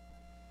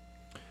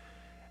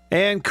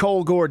 And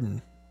Cole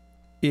Gordon.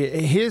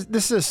 This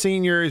is a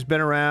senior who's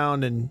been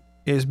around and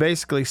is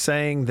basically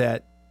saying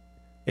that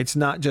it's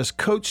not just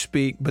coach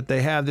speak, but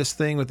they have this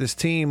thing with this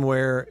team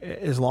where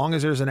as long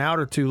as there's an out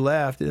or two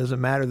left, it doesn't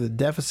matter the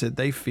deficit,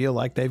 they feel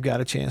like they've got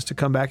a chance to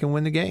come back and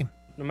win the game.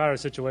 No matter the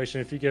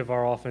situation, if you give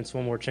our offense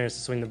one more chance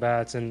to swing the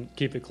bats and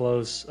keep it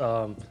close,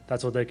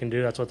 that's what they can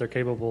do. That's what they're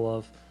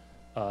capable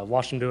of.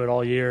 Watched them do it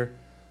all year,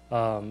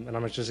 and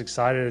I'm just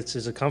excited. It's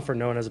a comfort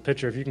knowing as a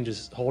pitcher, if you can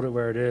just hold it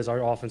where it is,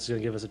 our offense is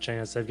going to give us a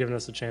chance. They've given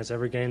us a chance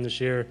every game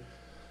this year.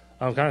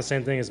 Kind of the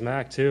same thing as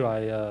Mac, too.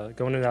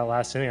 Going into that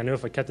last inning, I knew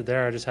if I kept it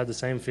there, I just had the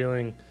same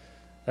feeling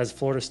as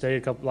Florida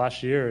State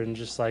last year, and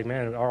just like,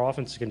 man, our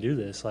offense can do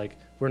this. Like,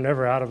 we're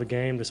never out of a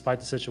game despite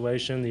the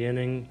situation, the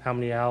inning, how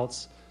many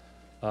outs.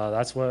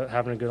 That's what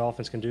having a good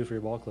offense can do for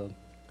your ball club.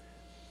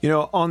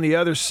 On the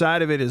other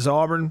side of it is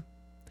Auburn.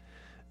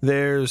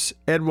 There's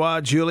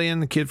Edouard Julien,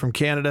 the kid from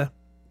Canada.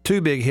 2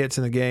 big hits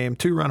in the game,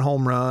 2-run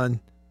home run.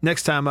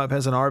 Next time up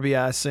has an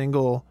RBI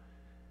single.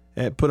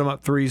 Put him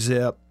up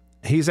 3-zip.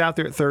 He's out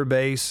there at third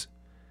base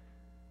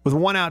with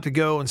 1 out to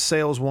go and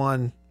sails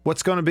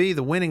what's going to be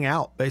the winning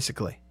out,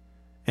 basically,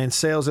 and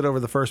sails it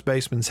over the first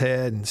baseman's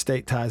head, and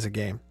State ties the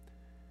game.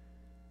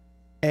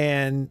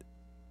 And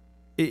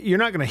you're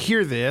not going to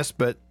hear this,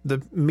 but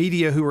the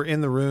media who were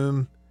in the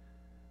room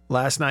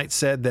last night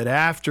said that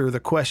after the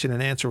question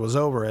and answer was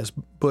over, as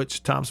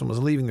Butch Thompson was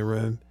leaving the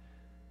room,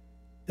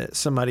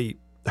 somebody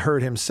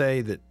heard him say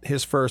that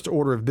his first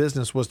order of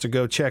business was to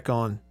go check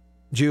on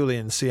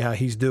Julian and see how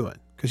he's doing.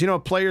 Because, a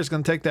player's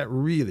going to take that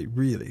really,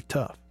 really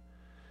tough.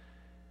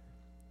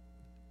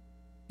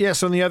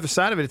 Yes, on the other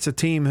side of it, it's a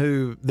team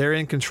who they're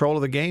in control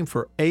of the game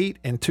for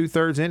 8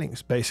 2/3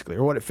 innings, basically,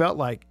 or what it felt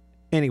like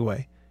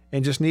anyway,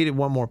 and just needed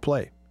one more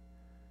play.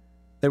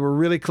 They were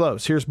really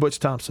close. Here's Butch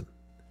Thompson.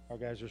 Our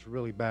guys just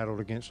really battled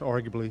against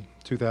arguably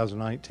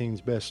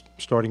 2019's best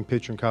starting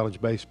pitcher in college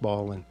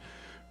baseball and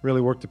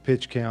really worked the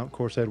pitch count. Of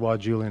course,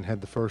 Edouard Julien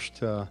had the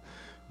first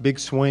big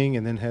swing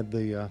and then had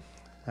the,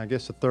 a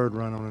third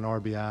run on an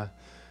RBI.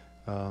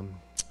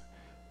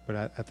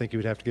 But I think you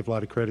would have to give a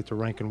lot of credit to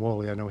Rankin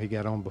Woolley. I know he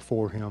got on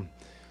before him.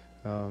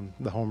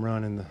 The home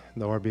run and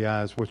the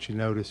RBI is what you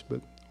noticed,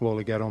 but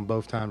Woolley got on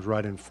both times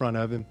right in front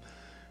of him.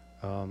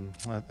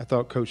 I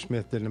thought Coach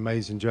Smith did an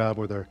amazing job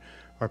with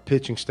our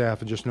pitching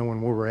staff of just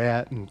knowing where we're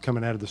at and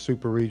coming out of the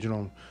super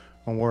regional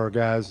on where our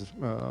guys'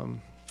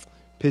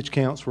 pitch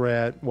counts were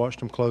at, watched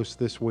them close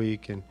this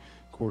week. And,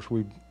 of course,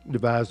 we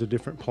devised a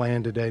different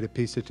plan today to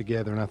piece it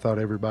together, and I thought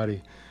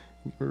everybody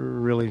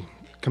really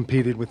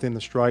competed within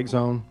the strike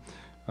zone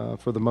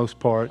for the most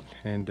part.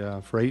 And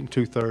for 8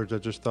 2/3, I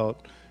just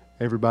thought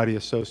everybody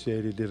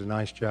associated did a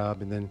nice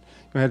job. And then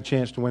we had a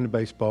chance to win the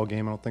baseball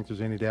game. I don't think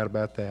there's any doubt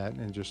about that.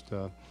 And just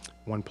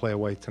 1 play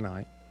away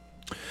tonight.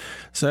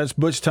 So that's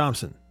Butch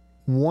Thompson.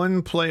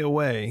 1 play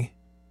away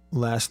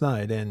last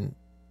night. And,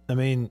 I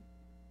mean,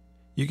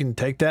 you can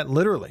take that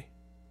literally.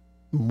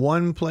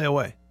 One play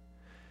away.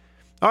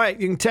 All right,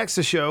 you can text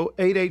the show,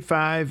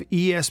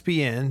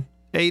 885-ESPN,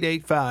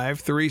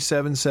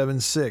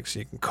 885-3776.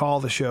 You can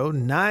call the show,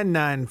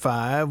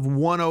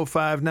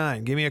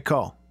 995-1059. Give me a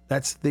call.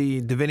 That's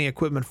the Davini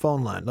Equipment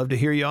phone line. Love to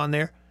hear you on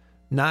there,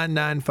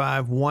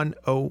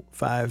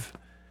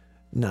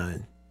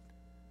 995-1059.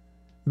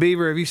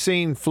 Beaver, have you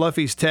seen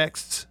Fluffy's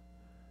texts?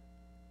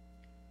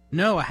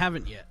 No, I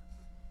haven't yet.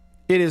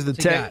 It is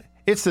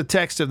it's the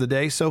text of the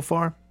day so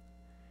far.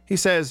 He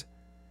says,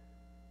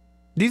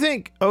 do you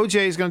think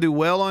OJ is going to do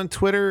well on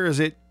Twitter, or is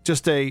it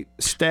just a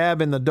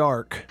stab in the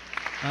dark?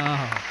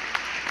 Oh.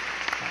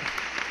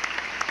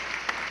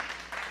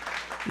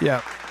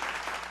 Yeah.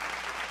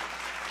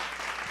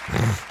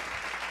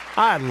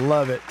 I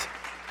love it.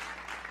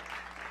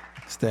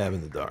 Stab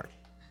in the dark.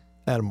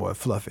 Attaboy,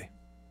 Fluffy.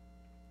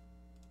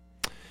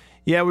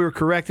 Yeah, we were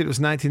corrected. It was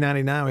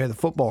 1999. We had the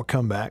football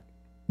comeback.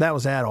 That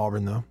was at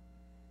Auburn, though.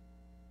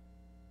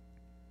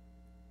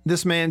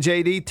 This man,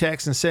 JD,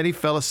 texted and said he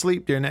fell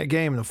asleep during that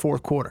game in the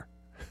fourth quarter.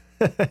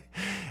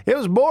 It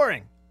was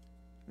boring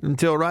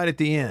until right at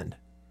the end.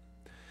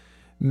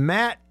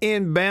 Matt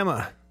in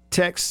Bama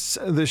texts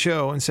the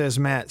show and says,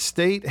 Matt,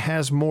 State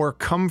has more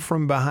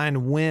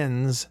come-from-behind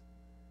wins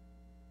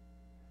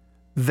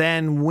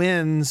than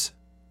wins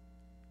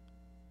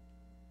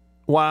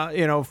while,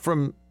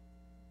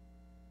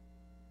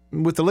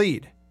 with the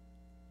lead.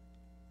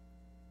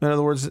 In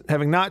other words,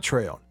 having not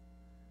trailed.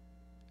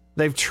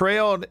 They've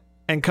trailed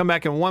and come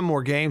back and won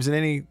more games than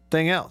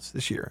anything else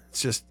this year.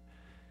 It's just,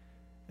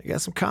 they got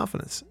some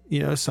confidence.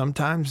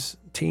 Sometimes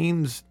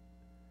teams,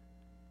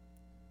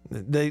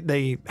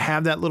 they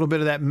have that little bit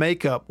of that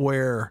makeup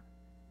where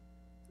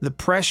the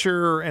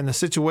pressure and the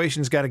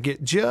situation's got to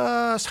get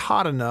just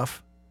hot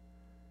enough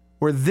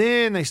where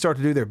then they start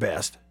to do their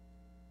best.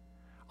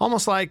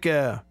 Almost like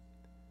a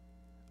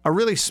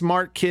really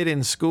smart kid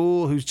in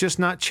school who's just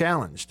not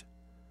challenged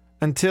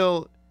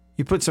until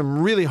you put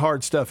some really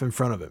hard stuff in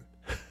front of him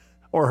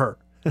or her.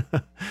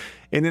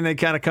 And then they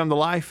kind of come to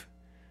life.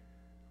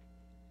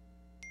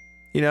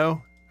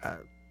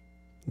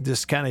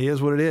 Just kind of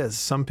is what it is.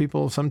 Some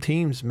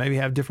teams maybe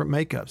have different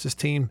makeups. This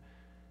team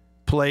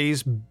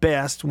plays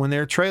best when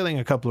they're trailing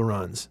a couple of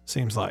runs,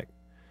 seems like.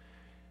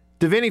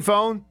 Davini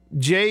phone,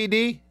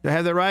 JD. Do I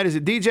have that right? Is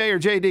it DJ or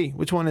JD?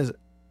 Which one is it?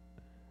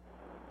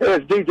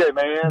 It's DJ,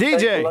 man.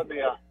 DJ.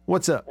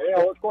 What's up?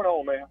 Yeah, what's going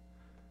on, man?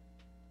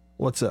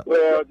 What's up?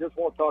 Well, just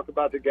want to talk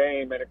about the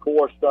game. And, of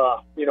course,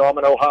 I'm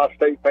an Ohio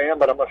State fan,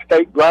 but I'm a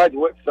State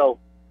graduate, so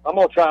I'm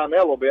going to chime in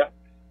a little bit.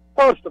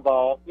 First of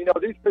all,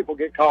 these people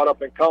get caught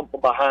up and come from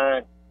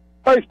behind.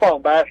 Baseball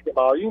and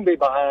basketball, you can be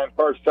behind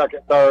first,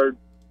 second, third.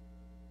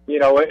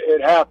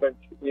 It happens.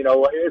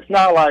 It's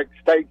not like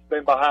State's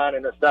been behind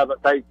in the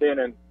 7th, 8th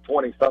inning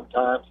 20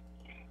 sometimes.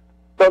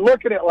 But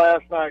looking at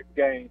last night's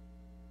game,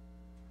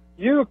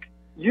 you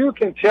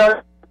can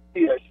tell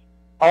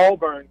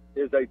Auburn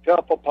is a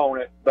tough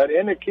opponent, but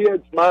in the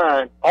kid's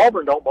mind,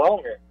 Auburn don't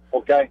belong there,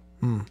 okay?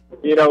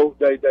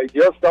 They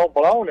just don't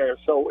belong there.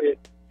 So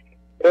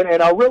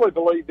and I really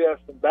believe this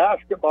in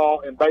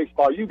basketball and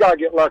baseball, you got to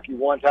get lucky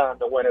one time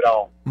to win it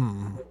all.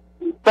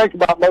 Think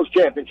about most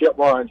championship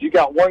runs. You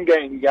got one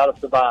game, you got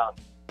to survive.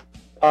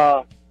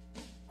 But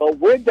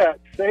with that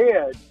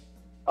said,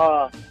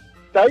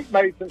 State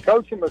made some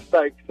coaching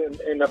mistakes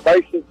in the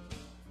bases.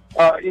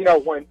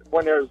 When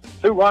there's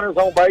two runners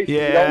on base, you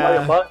don't lay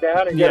a bunt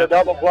down and get a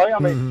double play. I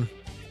mean,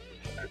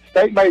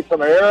 State made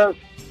some errors,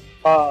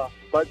 but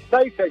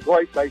State's a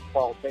great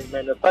baseball team.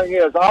 And the thing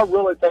is, I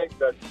really think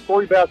the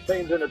three best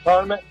teams in the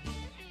tournament,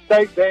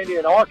 State, Vandy,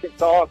 and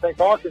Arkansas. I think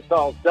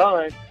Arkansas is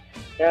done.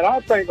 And I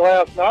think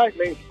last night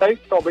means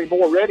State's going to be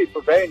more ready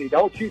for Vandy.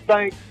 Don't you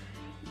think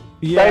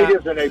State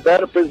is in a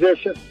better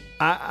position?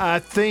 I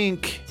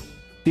think,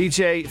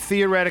 DJ,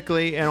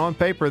 theoretically and on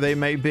paper, they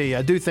may be.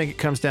 I do think it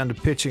comes down to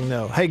pitching,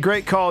 though. Hey,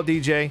 great call,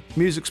 DJ.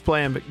 Music's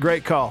playing, but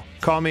great call.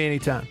 Call me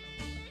anytime.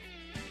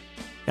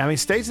 I mean,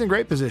 State's in a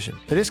great position.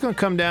 But it's going to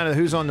come down to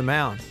who's on the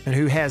mound and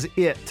who has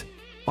it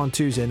on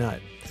Tuesday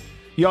night.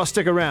 Y'all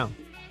stick around.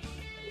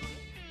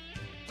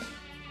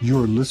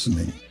 You're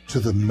listening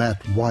to The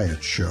Matt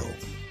Wyatt Show.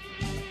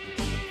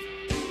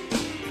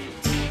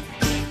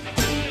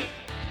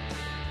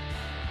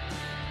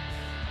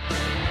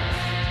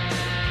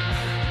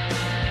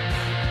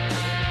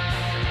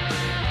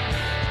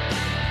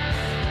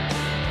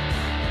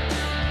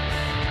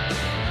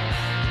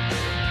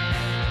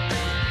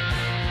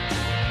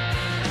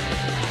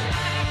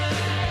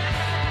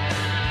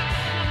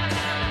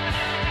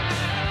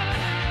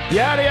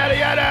 Yada, yada,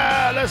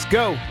 yada. Let's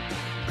go.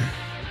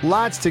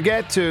 Lots to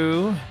get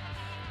to.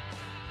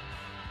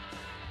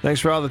 Thanks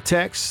for all the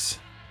texts.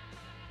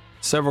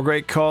 Several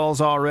great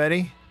calls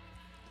already.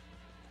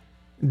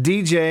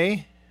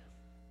 DJ,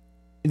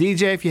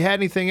 if you had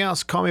anything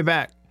else, call me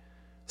back.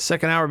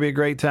 Second hour would be a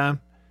great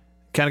time.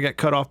 Kind of got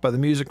cut off by the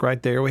music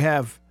right there. We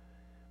have,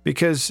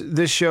 because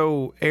this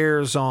show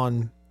airs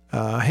on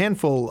a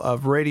handful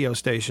of radio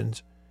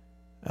stations,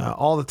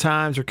 all the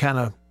times are kind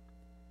of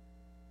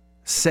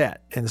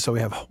set. And so we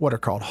have what are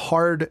called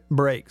hard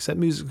breaks. That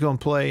music's going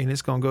to play and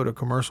it's going to go to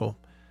commercial,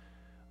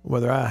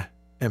 whether I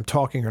am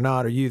talking or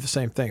not, or you, the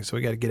same thing. So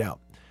we got to get out.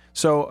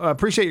 So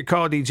appreciate your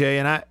call, DJ.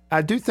 And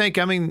I do think,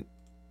 I mean,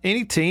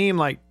 any team,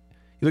 like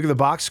you look at the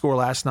box score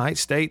last night,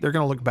 State, they're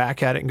going to look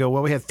back at it and go,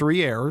 well, we had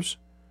 3 errors.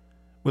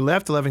 We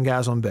left 11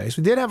 guys on base.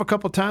 We did have a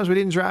couple of times we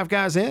didn't drive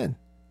guys in.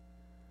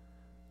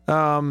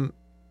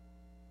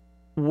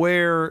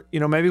 Where, you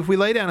know, maybe if we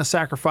lay down a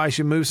sacrifice,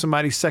 you move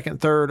somebody second,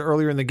 third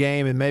earlier in the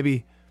game, and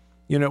maybe,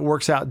 you know, it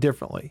works out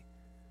differently.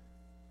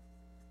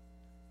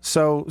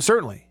 So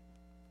certainly,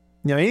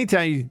 you know,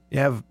 anytime you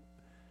have,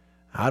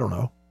 I don't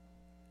know,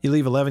 you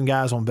leave 11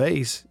 guys on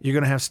base, you're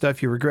going to have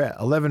stuff you regret.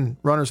 11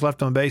 runners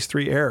left on base,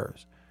 3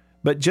 errors.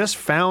 But just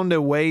found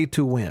a way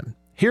to win.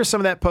 Here's some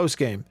of that post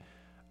game.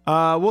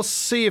 We'll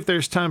see if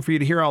there's time for you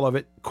to hear all of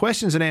it.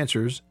 Questions and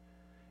answers.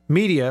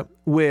 Media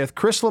with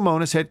Chris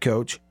Lemonis, head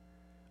coach.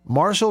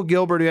 Marshall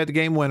Gilbert, who had the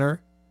game winner.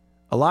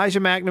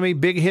 Elijah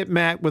McNamee, big hit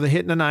Mac with a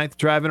hit in the ninth,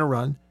 driving a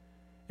run.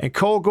 And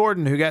Cole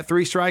Gordon, who got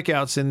 3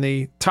 strikeouts in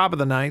the top of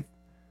the ninth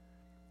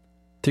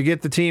to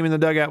get the team in the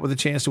dugout with a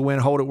chance to win,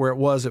 hold it where it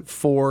was at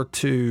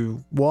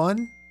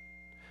 4-1.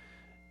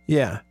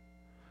 Yeah.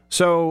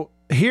 So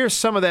here's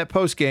some of that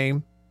post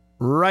game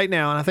right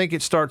now, and I think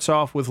it starts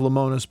off with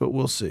Lemonis, but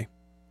we'll see.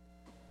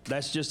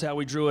 That's just how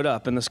we drew it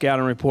up in the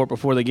scouting report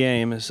before the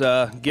game, is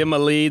give them a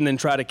lead and then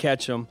try to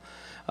catch them.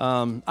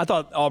 I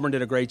thought Auburn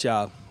did a great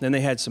job. Then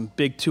they had some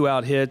big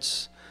 2-out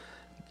hits.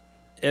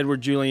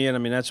 Edward Julian, I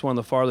mean, that's one of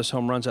the farthest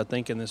home runs, I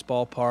think, in this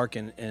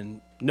ballpark,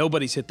 and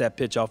nobody's hit that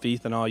pitch off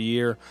Ethan all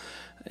year.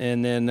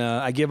 And then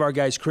I give our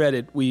guys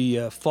credit.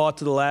 We fought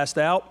to the last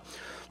out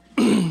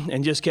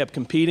and just kept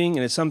competing,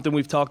 and it's something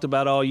we've talked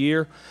about all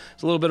year.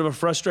 It's a little bit of a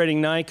frustrating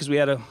night because we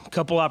had a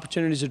couple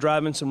opportunities to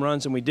drive in some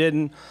runs and we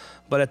didn't.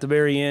 But at the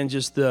very end,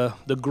 just the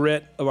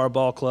grit of our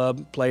ball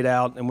club played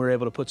out, and we were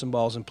able to put some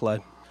balls in play.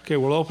 Okay,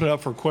 we'll open it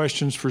up for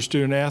questions for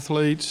student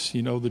athletes.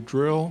 You know the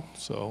drill.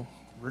 So,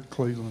 Rick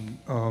Cleveland,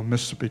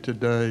 Mississippi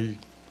Today.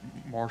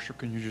 Marshall,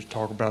 can you just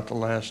talk about the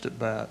last at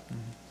bat?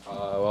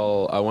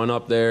 Well, I went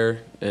up there,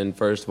 and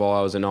first of all,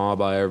 I was in awe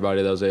by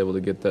everybody that was able to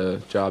get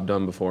the job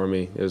done before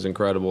me. It was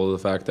incredible, the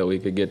fact that we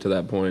could get to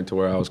that point to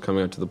where I was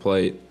coming up to the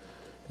plate.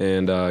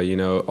 And, you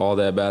know, all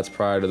the at-bats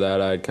prior to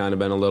that, I'd kind of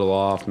been a little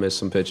off, missed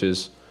some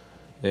pitches.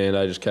 And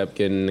I just kept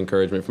getting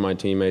encouragement from my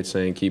teammates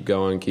saying, keep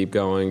going,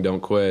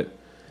 don't quit.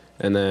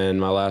 And then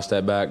my last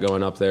at-bat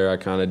going up there, I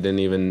kind of didn't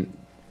even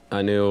 –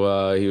 I knew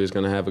he was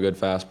going to have a good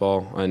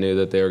fastball. I knew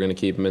that they were going to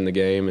keep him in the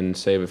game and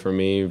save it for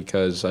me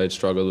because I had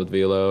struggled with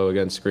velo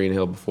against Green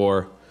Hill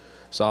before.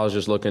 So I was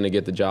just looking to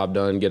get the job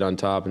done, get on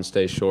top, and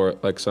stay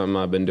short, like something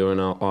I've been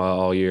doing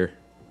all year.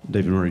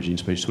 David Murray, Gene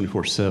Space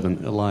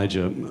 24/7.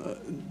 Elijah,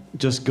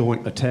 just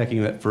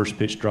attacking that first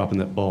pitch, dropping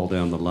that ball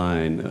down the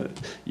line.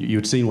 You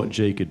had seen what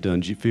Jake had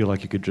done. Did you feel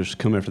like you could just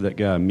come after that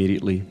guy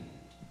immediately?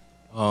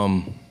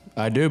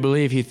 I do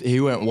believe he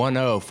went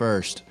 1-0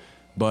 first,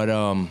 but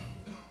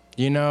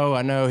you know,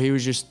 I know he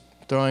was just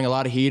throwing a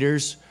lot of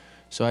heaters,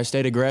 so I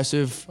stayed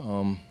aggressive.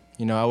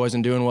 You know, I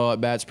wasn't doing well at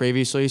bats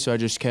previously, so I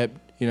just kept,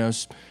 you know,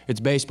 it's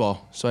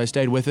baseball, so I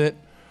stayed with it.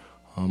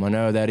 I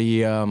know that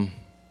he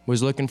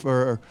was looking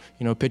for,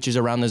 you know, pitches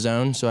around the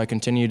zone, so I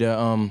continued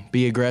to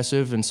be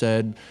aggressive and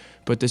said,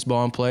 put this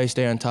ball in play,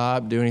 stay on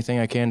top, do anything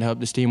I can to help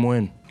this team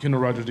win.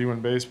 Kendall Rogers,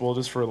 D1 Baseball,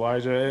 just for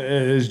Elijah.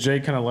 As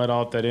Jake kind of let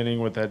off that inning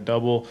with that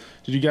double,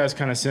 did you guys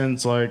kind of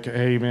sense like,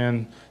 hey,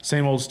 man,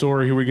 same old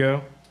story, here we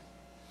go?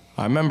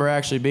 I remember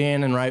actually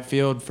being in right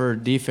field for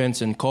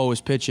defense and Cole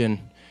was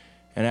pitching,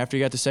 and after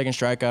he got the second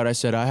strikeout, I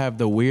said, I have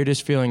the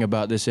weirdest feeling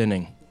about this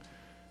inning.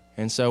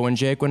 And so when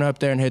Jake went up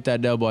there and hit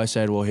that double, I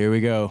said, well, here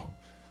we go.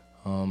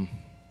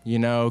 You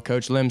know,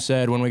 Coach Lim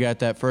said when we got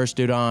that first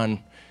dude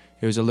on,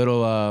 it was a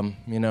little,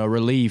 you know,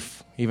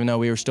 relief. Even though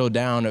we were still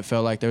down, it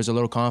felt like there was a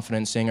little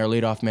confidence seeing our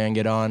leadoff man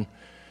get on.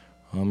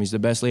 He's the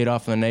best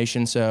leadoff in the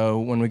nation, so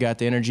when we got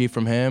the energy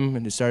from him,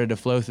 it started to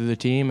flow through the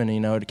team, and,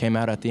 you know, it came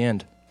out at the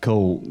end.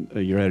 Cole,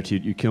 your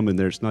attitude, you come in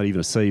there, it's not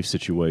even a save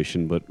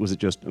situation, but was it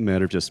just a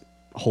matter of just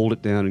hold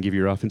it down and give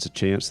your offense a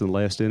chance in the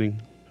last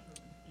inning?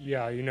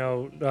 Yeah, you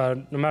know,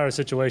 no matter the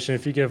situation,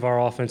 if you give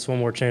our offense one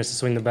more chance to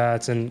swing the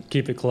bats and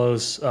keep it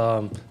close,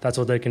 that's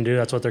what they can do.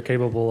 That's what they're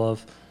capable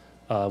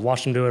of.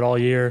 Watched them do it all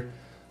year,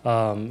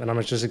 and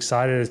I'm just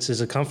excited. It's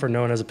just a comfort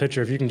knowing as a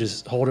pitcher, if you can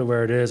just hold it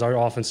where it is, our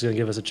offense is going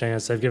to give us a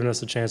chance. They've given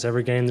us a chance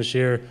every game this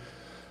year.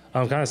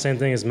 Kind of same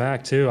thing as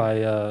Mac, too.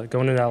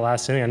 Going into that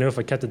last inning, I knew if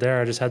I kept it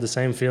there, I just had the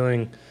same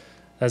feeling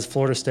as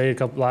Florida State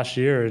last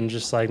year, and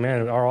just like,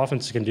 man, our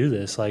offense can do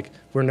this. Like,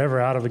 we're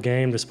never out of a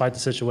game despite the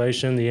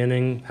situation, the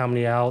inning, how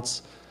many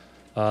outs.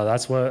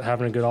 That's what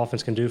having a good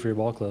offense can do for your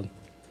ball club.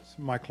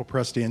 Michael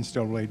Presti,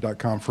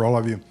 NCAA.com for all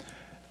of you.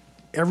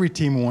 Every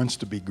team wants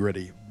to be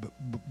gritty,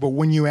 but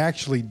when you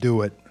actually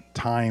do it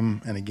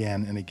time and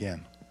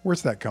again,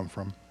 where's that come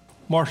from?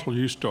 Marshall,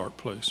 you start,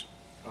 please.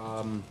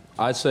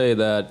 I'd say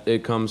that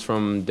it comes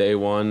from day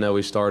one that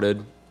we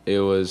started. It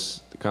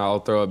was, I'll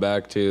throw it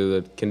back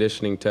to the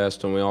conditioning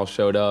test when we all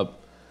showed up.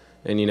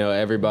 And,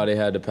 everybody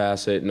had to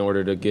pass it in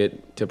order to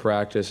get to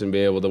practice and be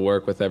able to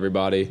work with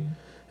everybody.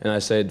 And I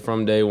said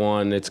from day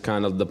one, it's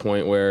kind of the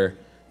point where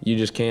you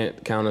just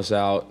can't count us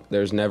out.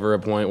 There's never a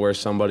point where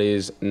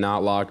somebody's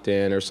not locked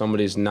in or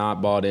somebody's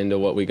not bought into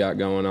what we got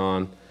going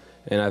on.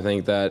 And I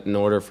think that in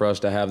order for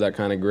us to have that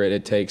kind of grit,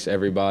 it takes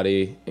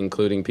everybody,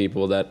 including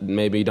people that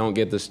maybe don't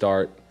get the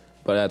start,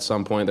 but at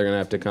some point they're going to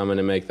have to come in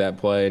and make that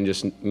play, and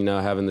just,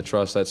 having the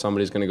trust that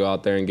somebody's going to go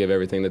out there and give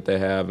everything that they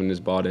have and is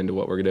bought into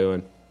what we're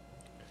doing.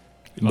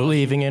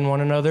 Believing in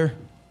one another.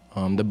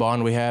 The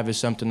bond we have is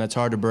something that's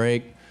hard to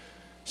break.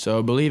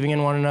 So believing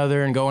in one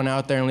another and going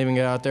out there and leaving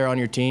it out there on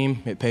your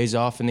team, it pays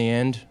off in the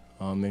end.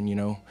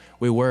 And,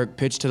 we work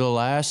pitch to the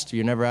last.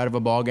 You're never out of a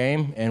ball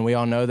game, and we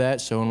all know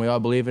that. So when we all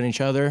believe in each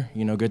other,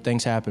 good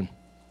things happen.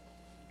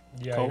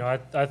 Yeah,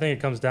 I think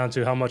it comes down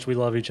to how much we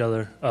love each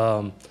other.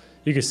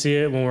 You can see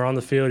it when we're on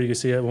the field. You can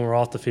see it when we're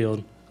off the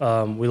field.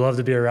 We love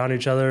to be around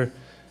each other.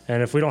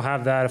 And if we don't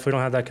have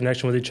that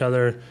connection with each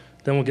other,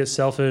 then we'll get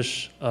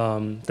selfish.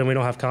 Then we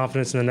don't have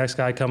confidence in the next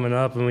guy coming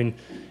up. I mean,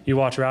 you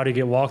watch Rowdy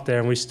get walked there,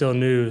 and we still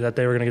knew that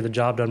they were going to get the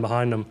job done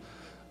behind them.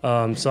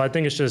 So I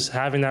think it's just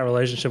having that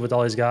relationship with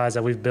all these guys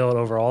that we've built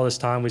over all this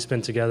time we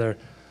spent together.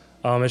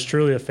 It's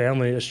truly a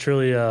family. It's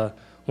truly a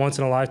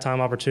once-in-a-lifetime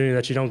opportunity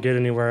that you don't get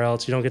anywhere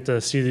else. You don't get to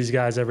see these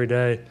guys every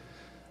day.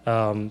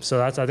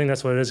 So I think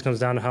that's what it is. It comes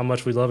down to how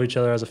much we love each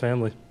other as a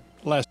family.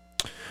 All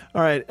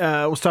right,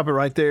 we'll stop it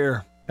right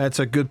there. That's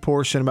a good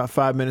portion, about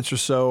 5 minutes or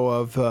so,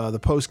 of the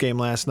postgame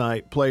last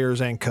night,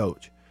 players and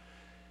coach.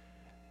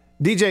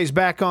 DJ's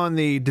back on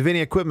the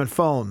Davini Equipment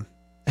phone.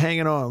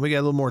 Hanging on. We got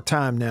a little more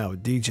time now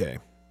with DJ.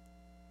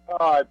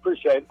 I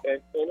appreciate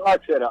it. And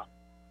like I said,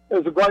 it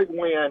was a great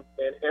win,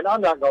 and I'm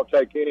not going to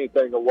take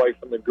anything away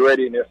from the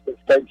grittiness that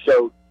State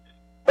showed.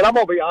 But I'm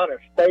going to be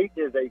honest, State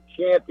is a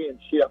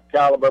championship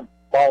caliber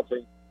ball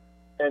team,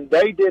 and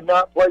they did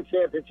not play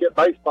championship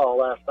baseball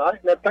last night.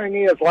 And the thing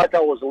is, like I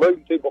was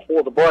alluding to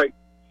before the break,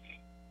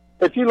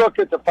 if you look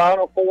at the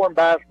Final Four in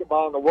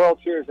basketball and the World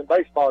Series in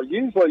baseball,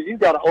 usually you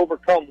got to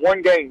overcome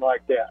one game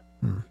like that.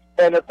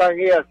 And the thing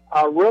is,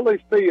 I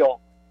really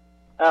feel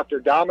after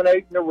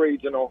dominating the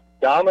regional,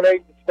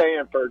 dominating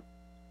Stanford,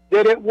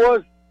 that it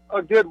was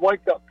a good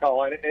wake-up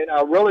call. And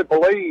I really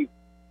believe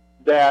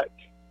that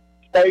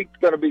State's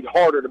going to be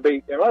harder to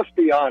beat. And let's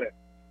be honest,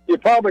 you're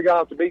probably going to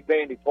have to beat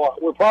Vandy twice.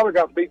 We're probably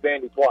going to have to beat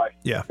Vandy twice.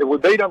 Yeah. If we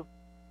beat them,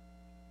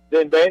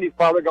 then Vandy's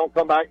probably going to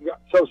come back.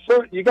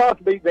 So you got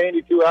to beat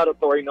Vandy 2 out of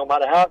 3, no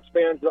matter how it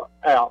spins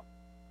out.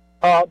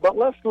 But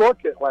let's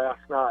look at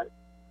last night.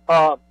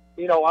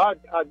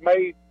 I'd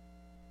made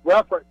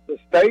reference to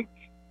State's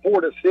poor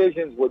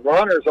decisions with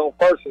runners on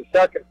first and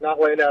second, not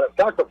laying out a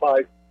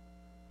sacrifice.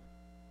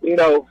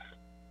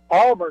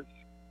 Auburn's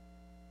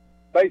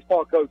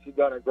baseball coach has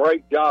done a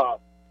great job.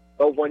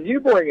 But when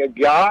you bring a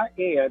guy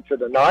in to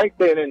the ninth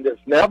inning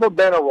that's never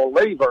been a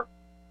reliever,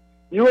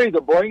 you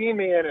either bring him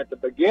in at the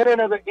beginning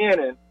of the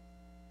inning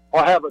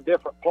or have a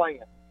different plan.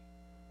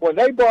 When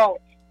they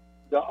brought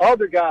the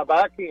other guy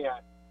back in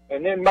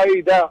and then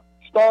made that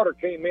starter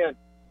came in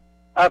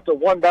after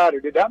one batter,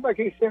 did that make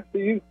any sense to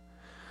you?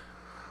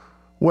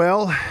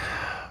 Well,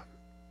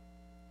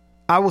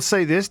 I will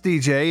say this,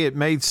 DJ, it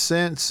made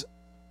sense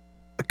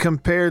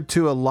compared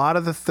to a lot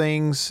of the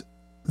things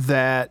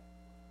that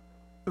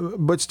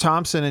Butch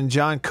Thompson and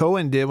John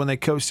Cohen did when they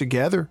coached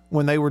together,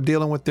 when they were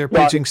dealing with their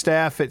pitching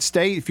staff at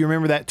State. If you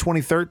remember that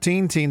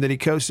 2013 team that he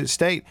coached at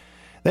State,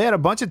 they had a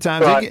bunch of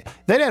times.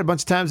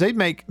 They'd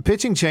make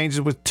pitching changes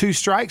with 2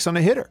 strikes on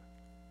a hitter.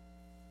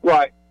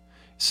 Right.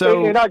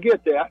 So, and I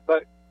get that,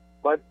 but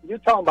you're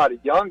talking about a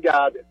young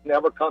guy that's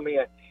never come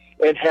in.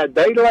 And had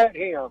they let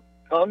him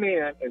come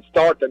in and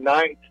start the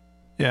ninth,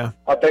 yeah,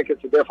 I think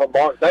it's a different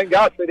ball. Thank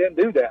God they didn't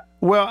do that.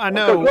 Well, I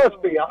know. Let's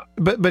be honest.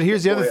 But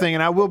here's the other thing,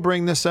 and I will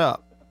bring this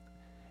up.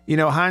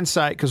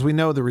 Hindsight, because we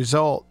know the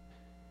result.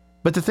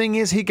 But the thing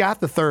is, he got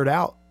the third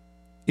out.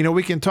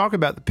 We can talk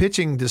about the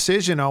pitching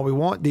decision all we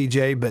want,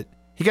 DJ, but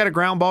he got a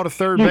ground ball to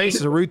third base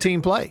as a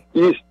routine play.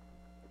 See,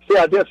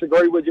 I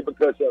disagree with you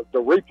because of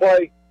the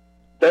replay.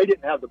 They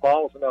didn't have the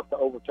balls enough to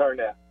overturn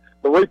that.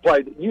 The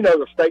replay,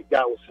 the State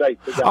guy was safe.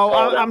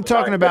 I'm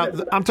talking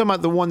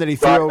about the one that he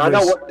threw over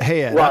his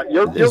head. Right,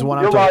 you're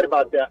right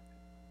about that.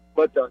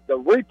 But the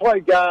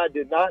replay guy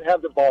did not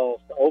have the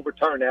balls to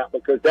overturn that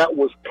because that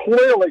was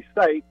clearly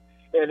safe.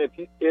 And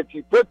if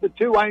you put the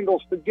 2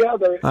 angles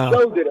together, it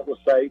showed that it was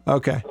safe.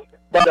 Okay.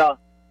 But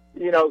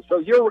so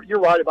you're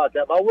right about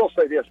that. But I will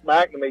say this: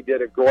 McNamee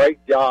did a great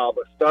job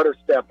of stutter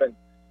stepping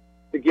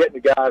to get in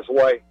the guy's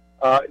way.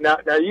 Now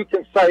you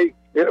can say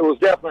it was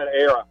definitely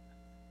an error.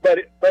 But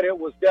it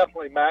was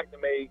definitely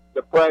McNamee,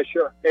 the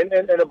pressure. And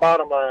the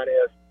bottom line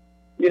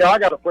is, I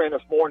got a friend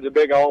this morning, a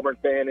big Auburn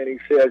fan, and he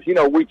says,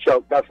 we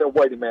choked. I said,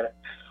 wait a minute.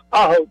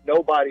 I hope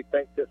nobody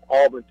thinks this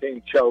Auburn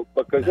team choked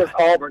because this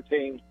Auburn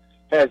team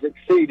has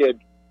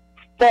exceeded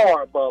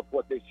far above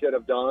what they should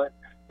have done.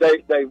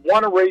 They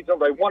won a regional.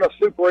 They won a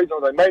super regional.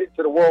 They made it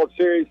to the World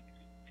Series.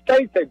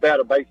 State's a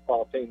better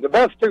baseball team. The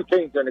best 2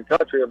 teams in the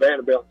country are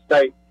Vanderbilt and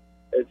State.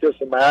 It's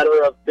just a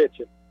matter of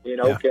pitching,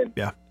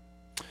 Yeah.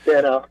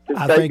 Can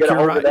I State think get a you're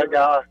hold right. of that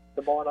guy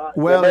tomorrow night?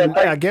 Well, man,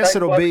 and I guess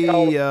it'll let's be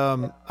call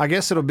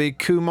it.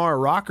 Kumar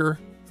Rocker,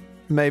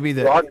 maybe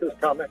Rocker's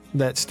coming.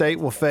 that State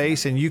will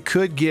face, and you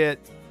could get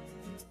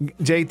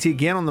JT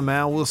Ginn on the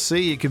mound. We'll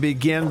see. It could be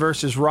Ginn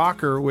versus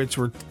Rocker, which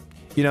were,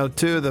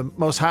 two of the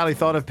most highly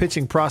thought of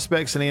pitching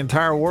prospects in the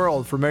entire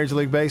world for Major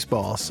League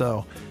Baseball.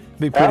 So it'd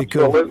be pretty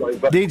Absolutely. cool.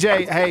 But-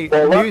 DJ, hey,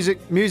 Well,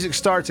 music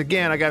starts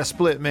again. I got to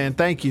split, man.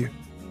 Thank you.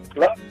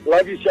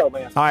 Love your show,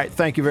 man. All right,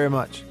 thank you very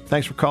much.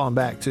 Thanks for calling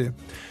back, too.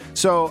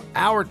 So,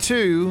 hour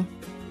 2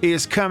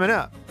 is coming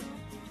up.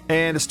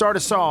 And to start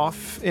us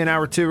off in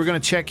hour 2, we're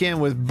going to check in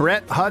with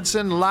Brett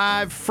Hudson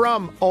live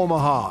from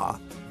Omaha.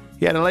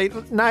 He had a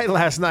late night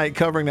last night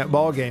covering that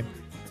ball game.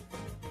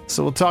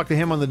 So, we'll talk to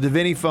him on the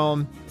Davini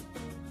phone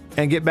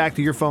and get back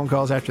to your phone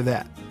calls after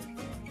that.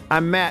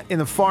 I'm Matt in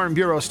the Farm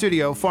Bureau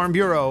studio. Farm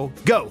Bureau,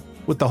 go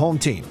with the home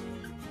team.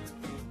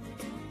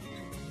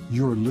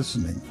 You're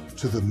listening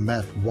to The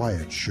Matt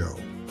Wyatt Show.